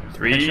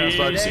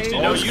 360.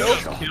 Oh, No you scope.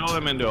 just kill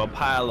them into a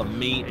pile of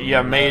meat.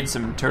 Yeah, made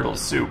some turtle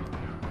soup.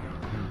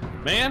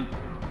 Man.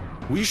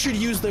 We should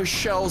use their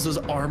shells as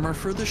armor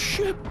for the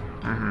ship.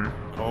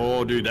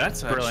 Oh, dude,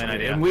 that's Brilliant actually,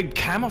 idea. And we'd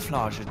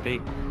camouflage it.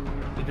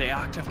 They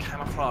active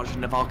camouflage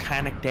in the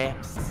volcanic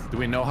depths. Do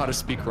we know how to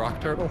speak rock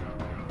turtle?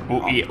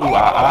 Ooh, ee, ooh,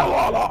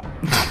 ah,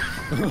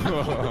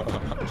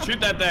 Shoot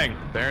that thing.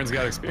 Baron's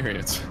got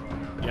experience.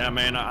 Yeah,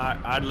 man,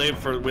 I'd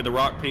live with the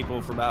rock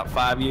people for about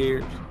 5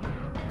 years.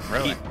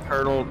 Really? Eat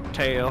turtle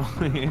tail.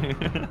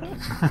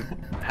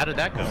 How did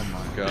that go? Oh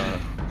my god.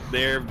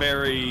 They're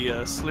very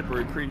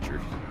slippery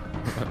creatures.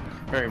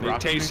 Very They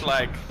rocky. taste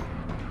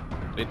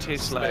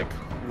like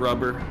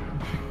rubber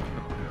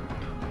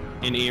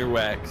and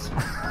earwax.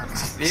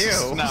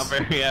 It's not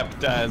very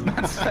appetizing.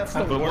 That's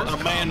the But worst.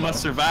 a man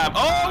must survive.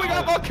 Oh, we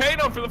got a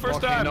volcano for the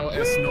first time. No,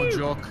 it's no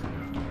joke.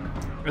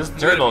 This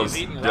turtle is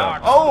He's eating dumb.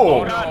 rocks.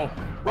 Oh! No.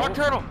 Rock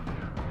turtle.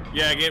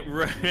 Yeah, get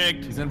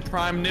wrecked. He's in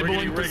prime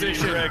nibbling Riggedy,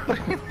 riggedy,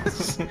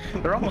 position.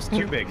 wrecked. They're almost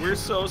too big. We're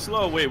so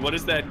slow. Wait, what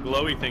is that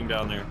glowy thing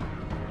down there?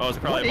 Oh, it's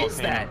probably What a is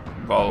volcano.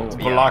 that?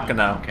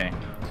 Volcano. Okay.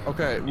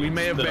 Okay, we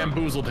may have It's the-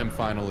 bamboozled him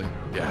finally.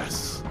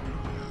 Yes.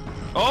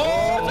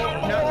 Oh,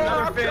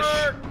 another fish.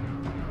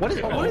 What is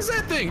it? What is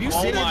that thing? Do you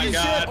Oh see that? my You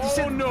God.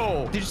 said- Oh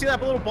no. Did you see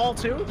that little ball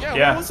too? Yeah,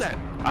 Yeah. what was that?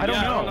 I don't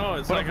Yeah, know. I don't know.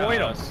 It's but like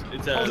avoid a, them.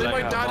 it's a, Oh, they like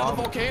might a die to the lava-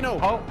 volcano.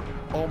 Oh,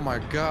 Oh my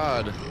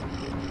god.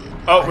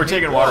 Oh, we're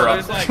taking water Oh,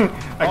 up. there's like-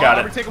 I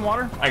got We're it. taking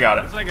water. I got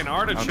It's it. like an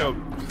artichoke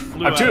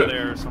flew I'm out too- of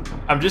there or something.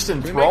 I'm just we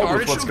make enthralled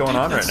with what's artichoke going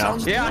dip? on That right now.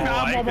 sounds- Yeah, Oh,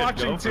 I I'm could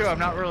watching go too. for I'm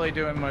not really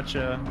doing much.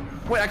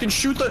 Wait, I can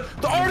shoot the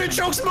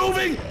artichoke's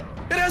moving.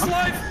 It has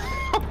life.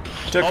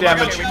 Took Oh my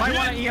damage. God, We might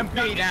want to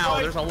EMP now.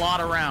 There's a lot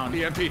around.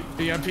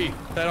 EMP.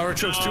 That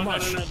artichoke's too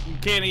much. No. You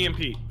can't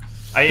EMP.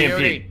 I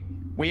POD. EMP.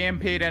 We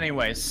EMP'd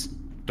anyways.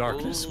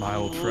 Darkness, my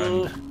old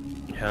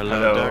friend.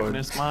 Hello,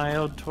 darkness, my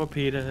old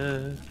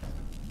torpedo.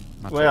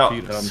 Well,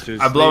 Come to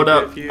I blowed sleep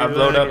up. with you I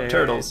blowed up again.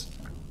 turtles,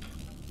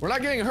 We're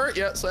not getting hurt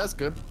yet, so that's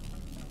good.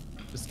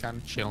 Just kind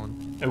of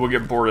chilling. and we'll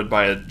get boarded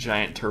by a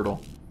giant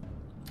turtle.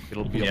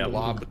 It'll be Yeah. a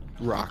blob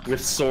rock.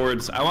 With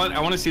swords. I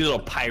want to see little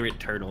pirate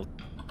turtle.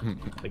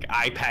 Like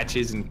eye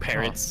patches and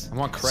parrots. I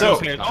want So-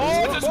 crabs.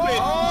 Oh, it's a squid!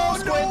 Oh,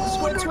 Squid.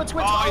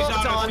 Oh, he's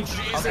it's on on. it.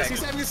 Jesus, Okay.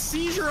 he's having a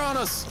seizure on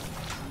us.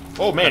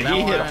 Oh man, That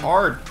he hit one.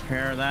 hard.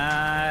 Repair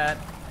that.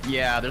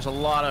 Yeah, there's a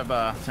lot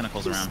of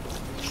tentacles around.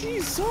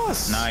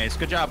 Jesus. Nice.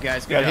 Good job,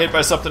 guys. Good Got job. hit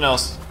by something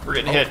else. We're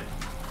getting hit.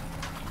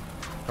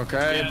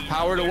 Okay, Yeah,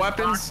 power to there's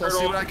weapons. dark Let's see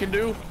turtle. what I can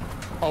do.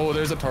 Oh,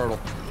 there's a turtle.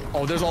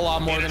 Oh, there's a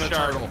lot more And than a a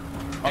shark. turtle.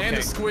 Okay. And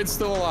the squid's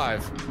still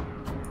alive.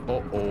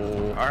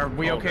 Oh. Are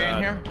we Oh, okay in God.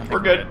 here? I think We're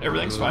good.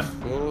 Everything's fine.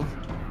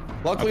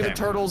 Luckily, the Okay.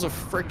 turtles are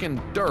freaking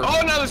dirt. Oh,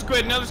 another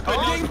squid! Another squid!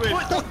 Another squid!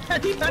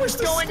 What's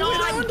going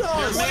on? We're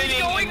What's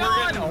going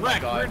on? Oh my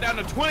wrecked. We're god. down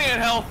to 20 in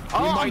health.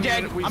 Oh, I'm might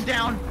dead. need it. I'm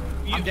down.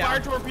 You I'm fire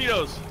down.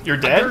 torpedoes. You're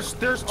dead.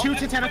 There's two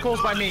tentacles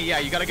by me. Yeah,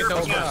 you gotta get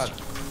those Oh god.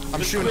 first. I'm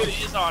The shooting squid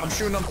them. is on. I'm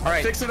shooting them. All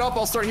right. Fix it up.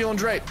 I'll start healing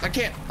Dre. I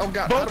can't. Oh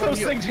god. How Both do I those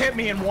heal? things hit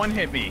me and one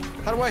hit me.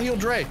 How do I heal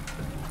Dre?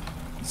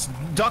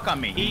 Duck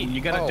on me. You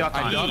gotta Oh, duck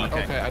I on don't- me.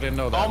 Okay, I didn't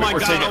know that. Oh my We're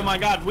god! taking- Oh my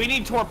god! We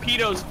need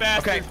torpedoes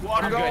fast. Okay, There's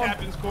water I'm going.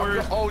 captain's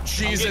quarters. Oh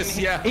Jesus!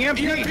 getting Yeah. EMP,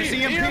 just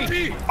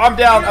EMP. I'm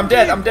down. I'm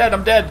dead. I'm dead.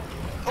 I'm dead.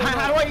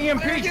 How do I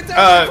EMP? Get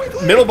down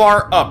quickly. Middle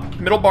bar up.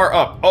 Middle bar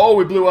up. Oh,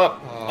 we blew up.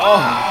 Oh.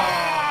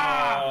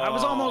 I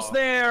was almost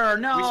there.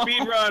 We No.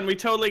 speed run. We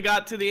totally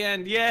got to the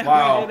end. Yeah.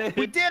 Wow. We did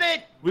We it. did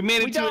it. We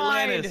made it We to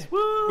died. Atlantis.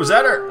 Woo. Was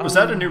that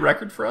a new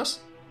record for us?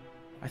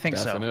 I think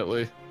so.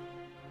 Definitely.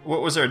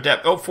 What was our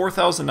depth? Oh,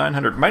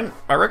 4,900. My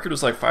record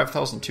was like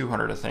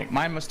 5,200, I think.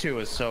 Mine was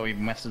too, so we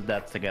messed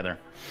that together.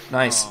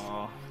 Nice.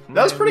 Aw.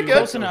 That was pretty good.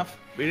 Close enough.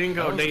 We didn't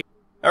go day.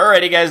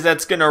 Alrighty guys,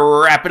 that's gonna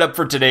wrap it up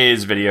for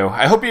today's video.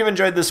 I hope you've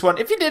enjoyed this one.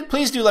 If you did,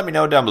 please do let me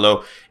know down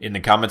below in the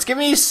comments. Give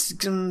me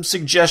some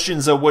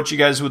suggestions of what you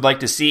guys would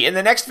like to see in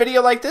the next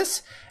video like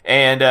this.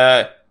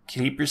 And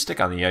keep your stick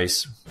on the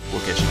ice.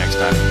 We'll catch you next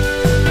time.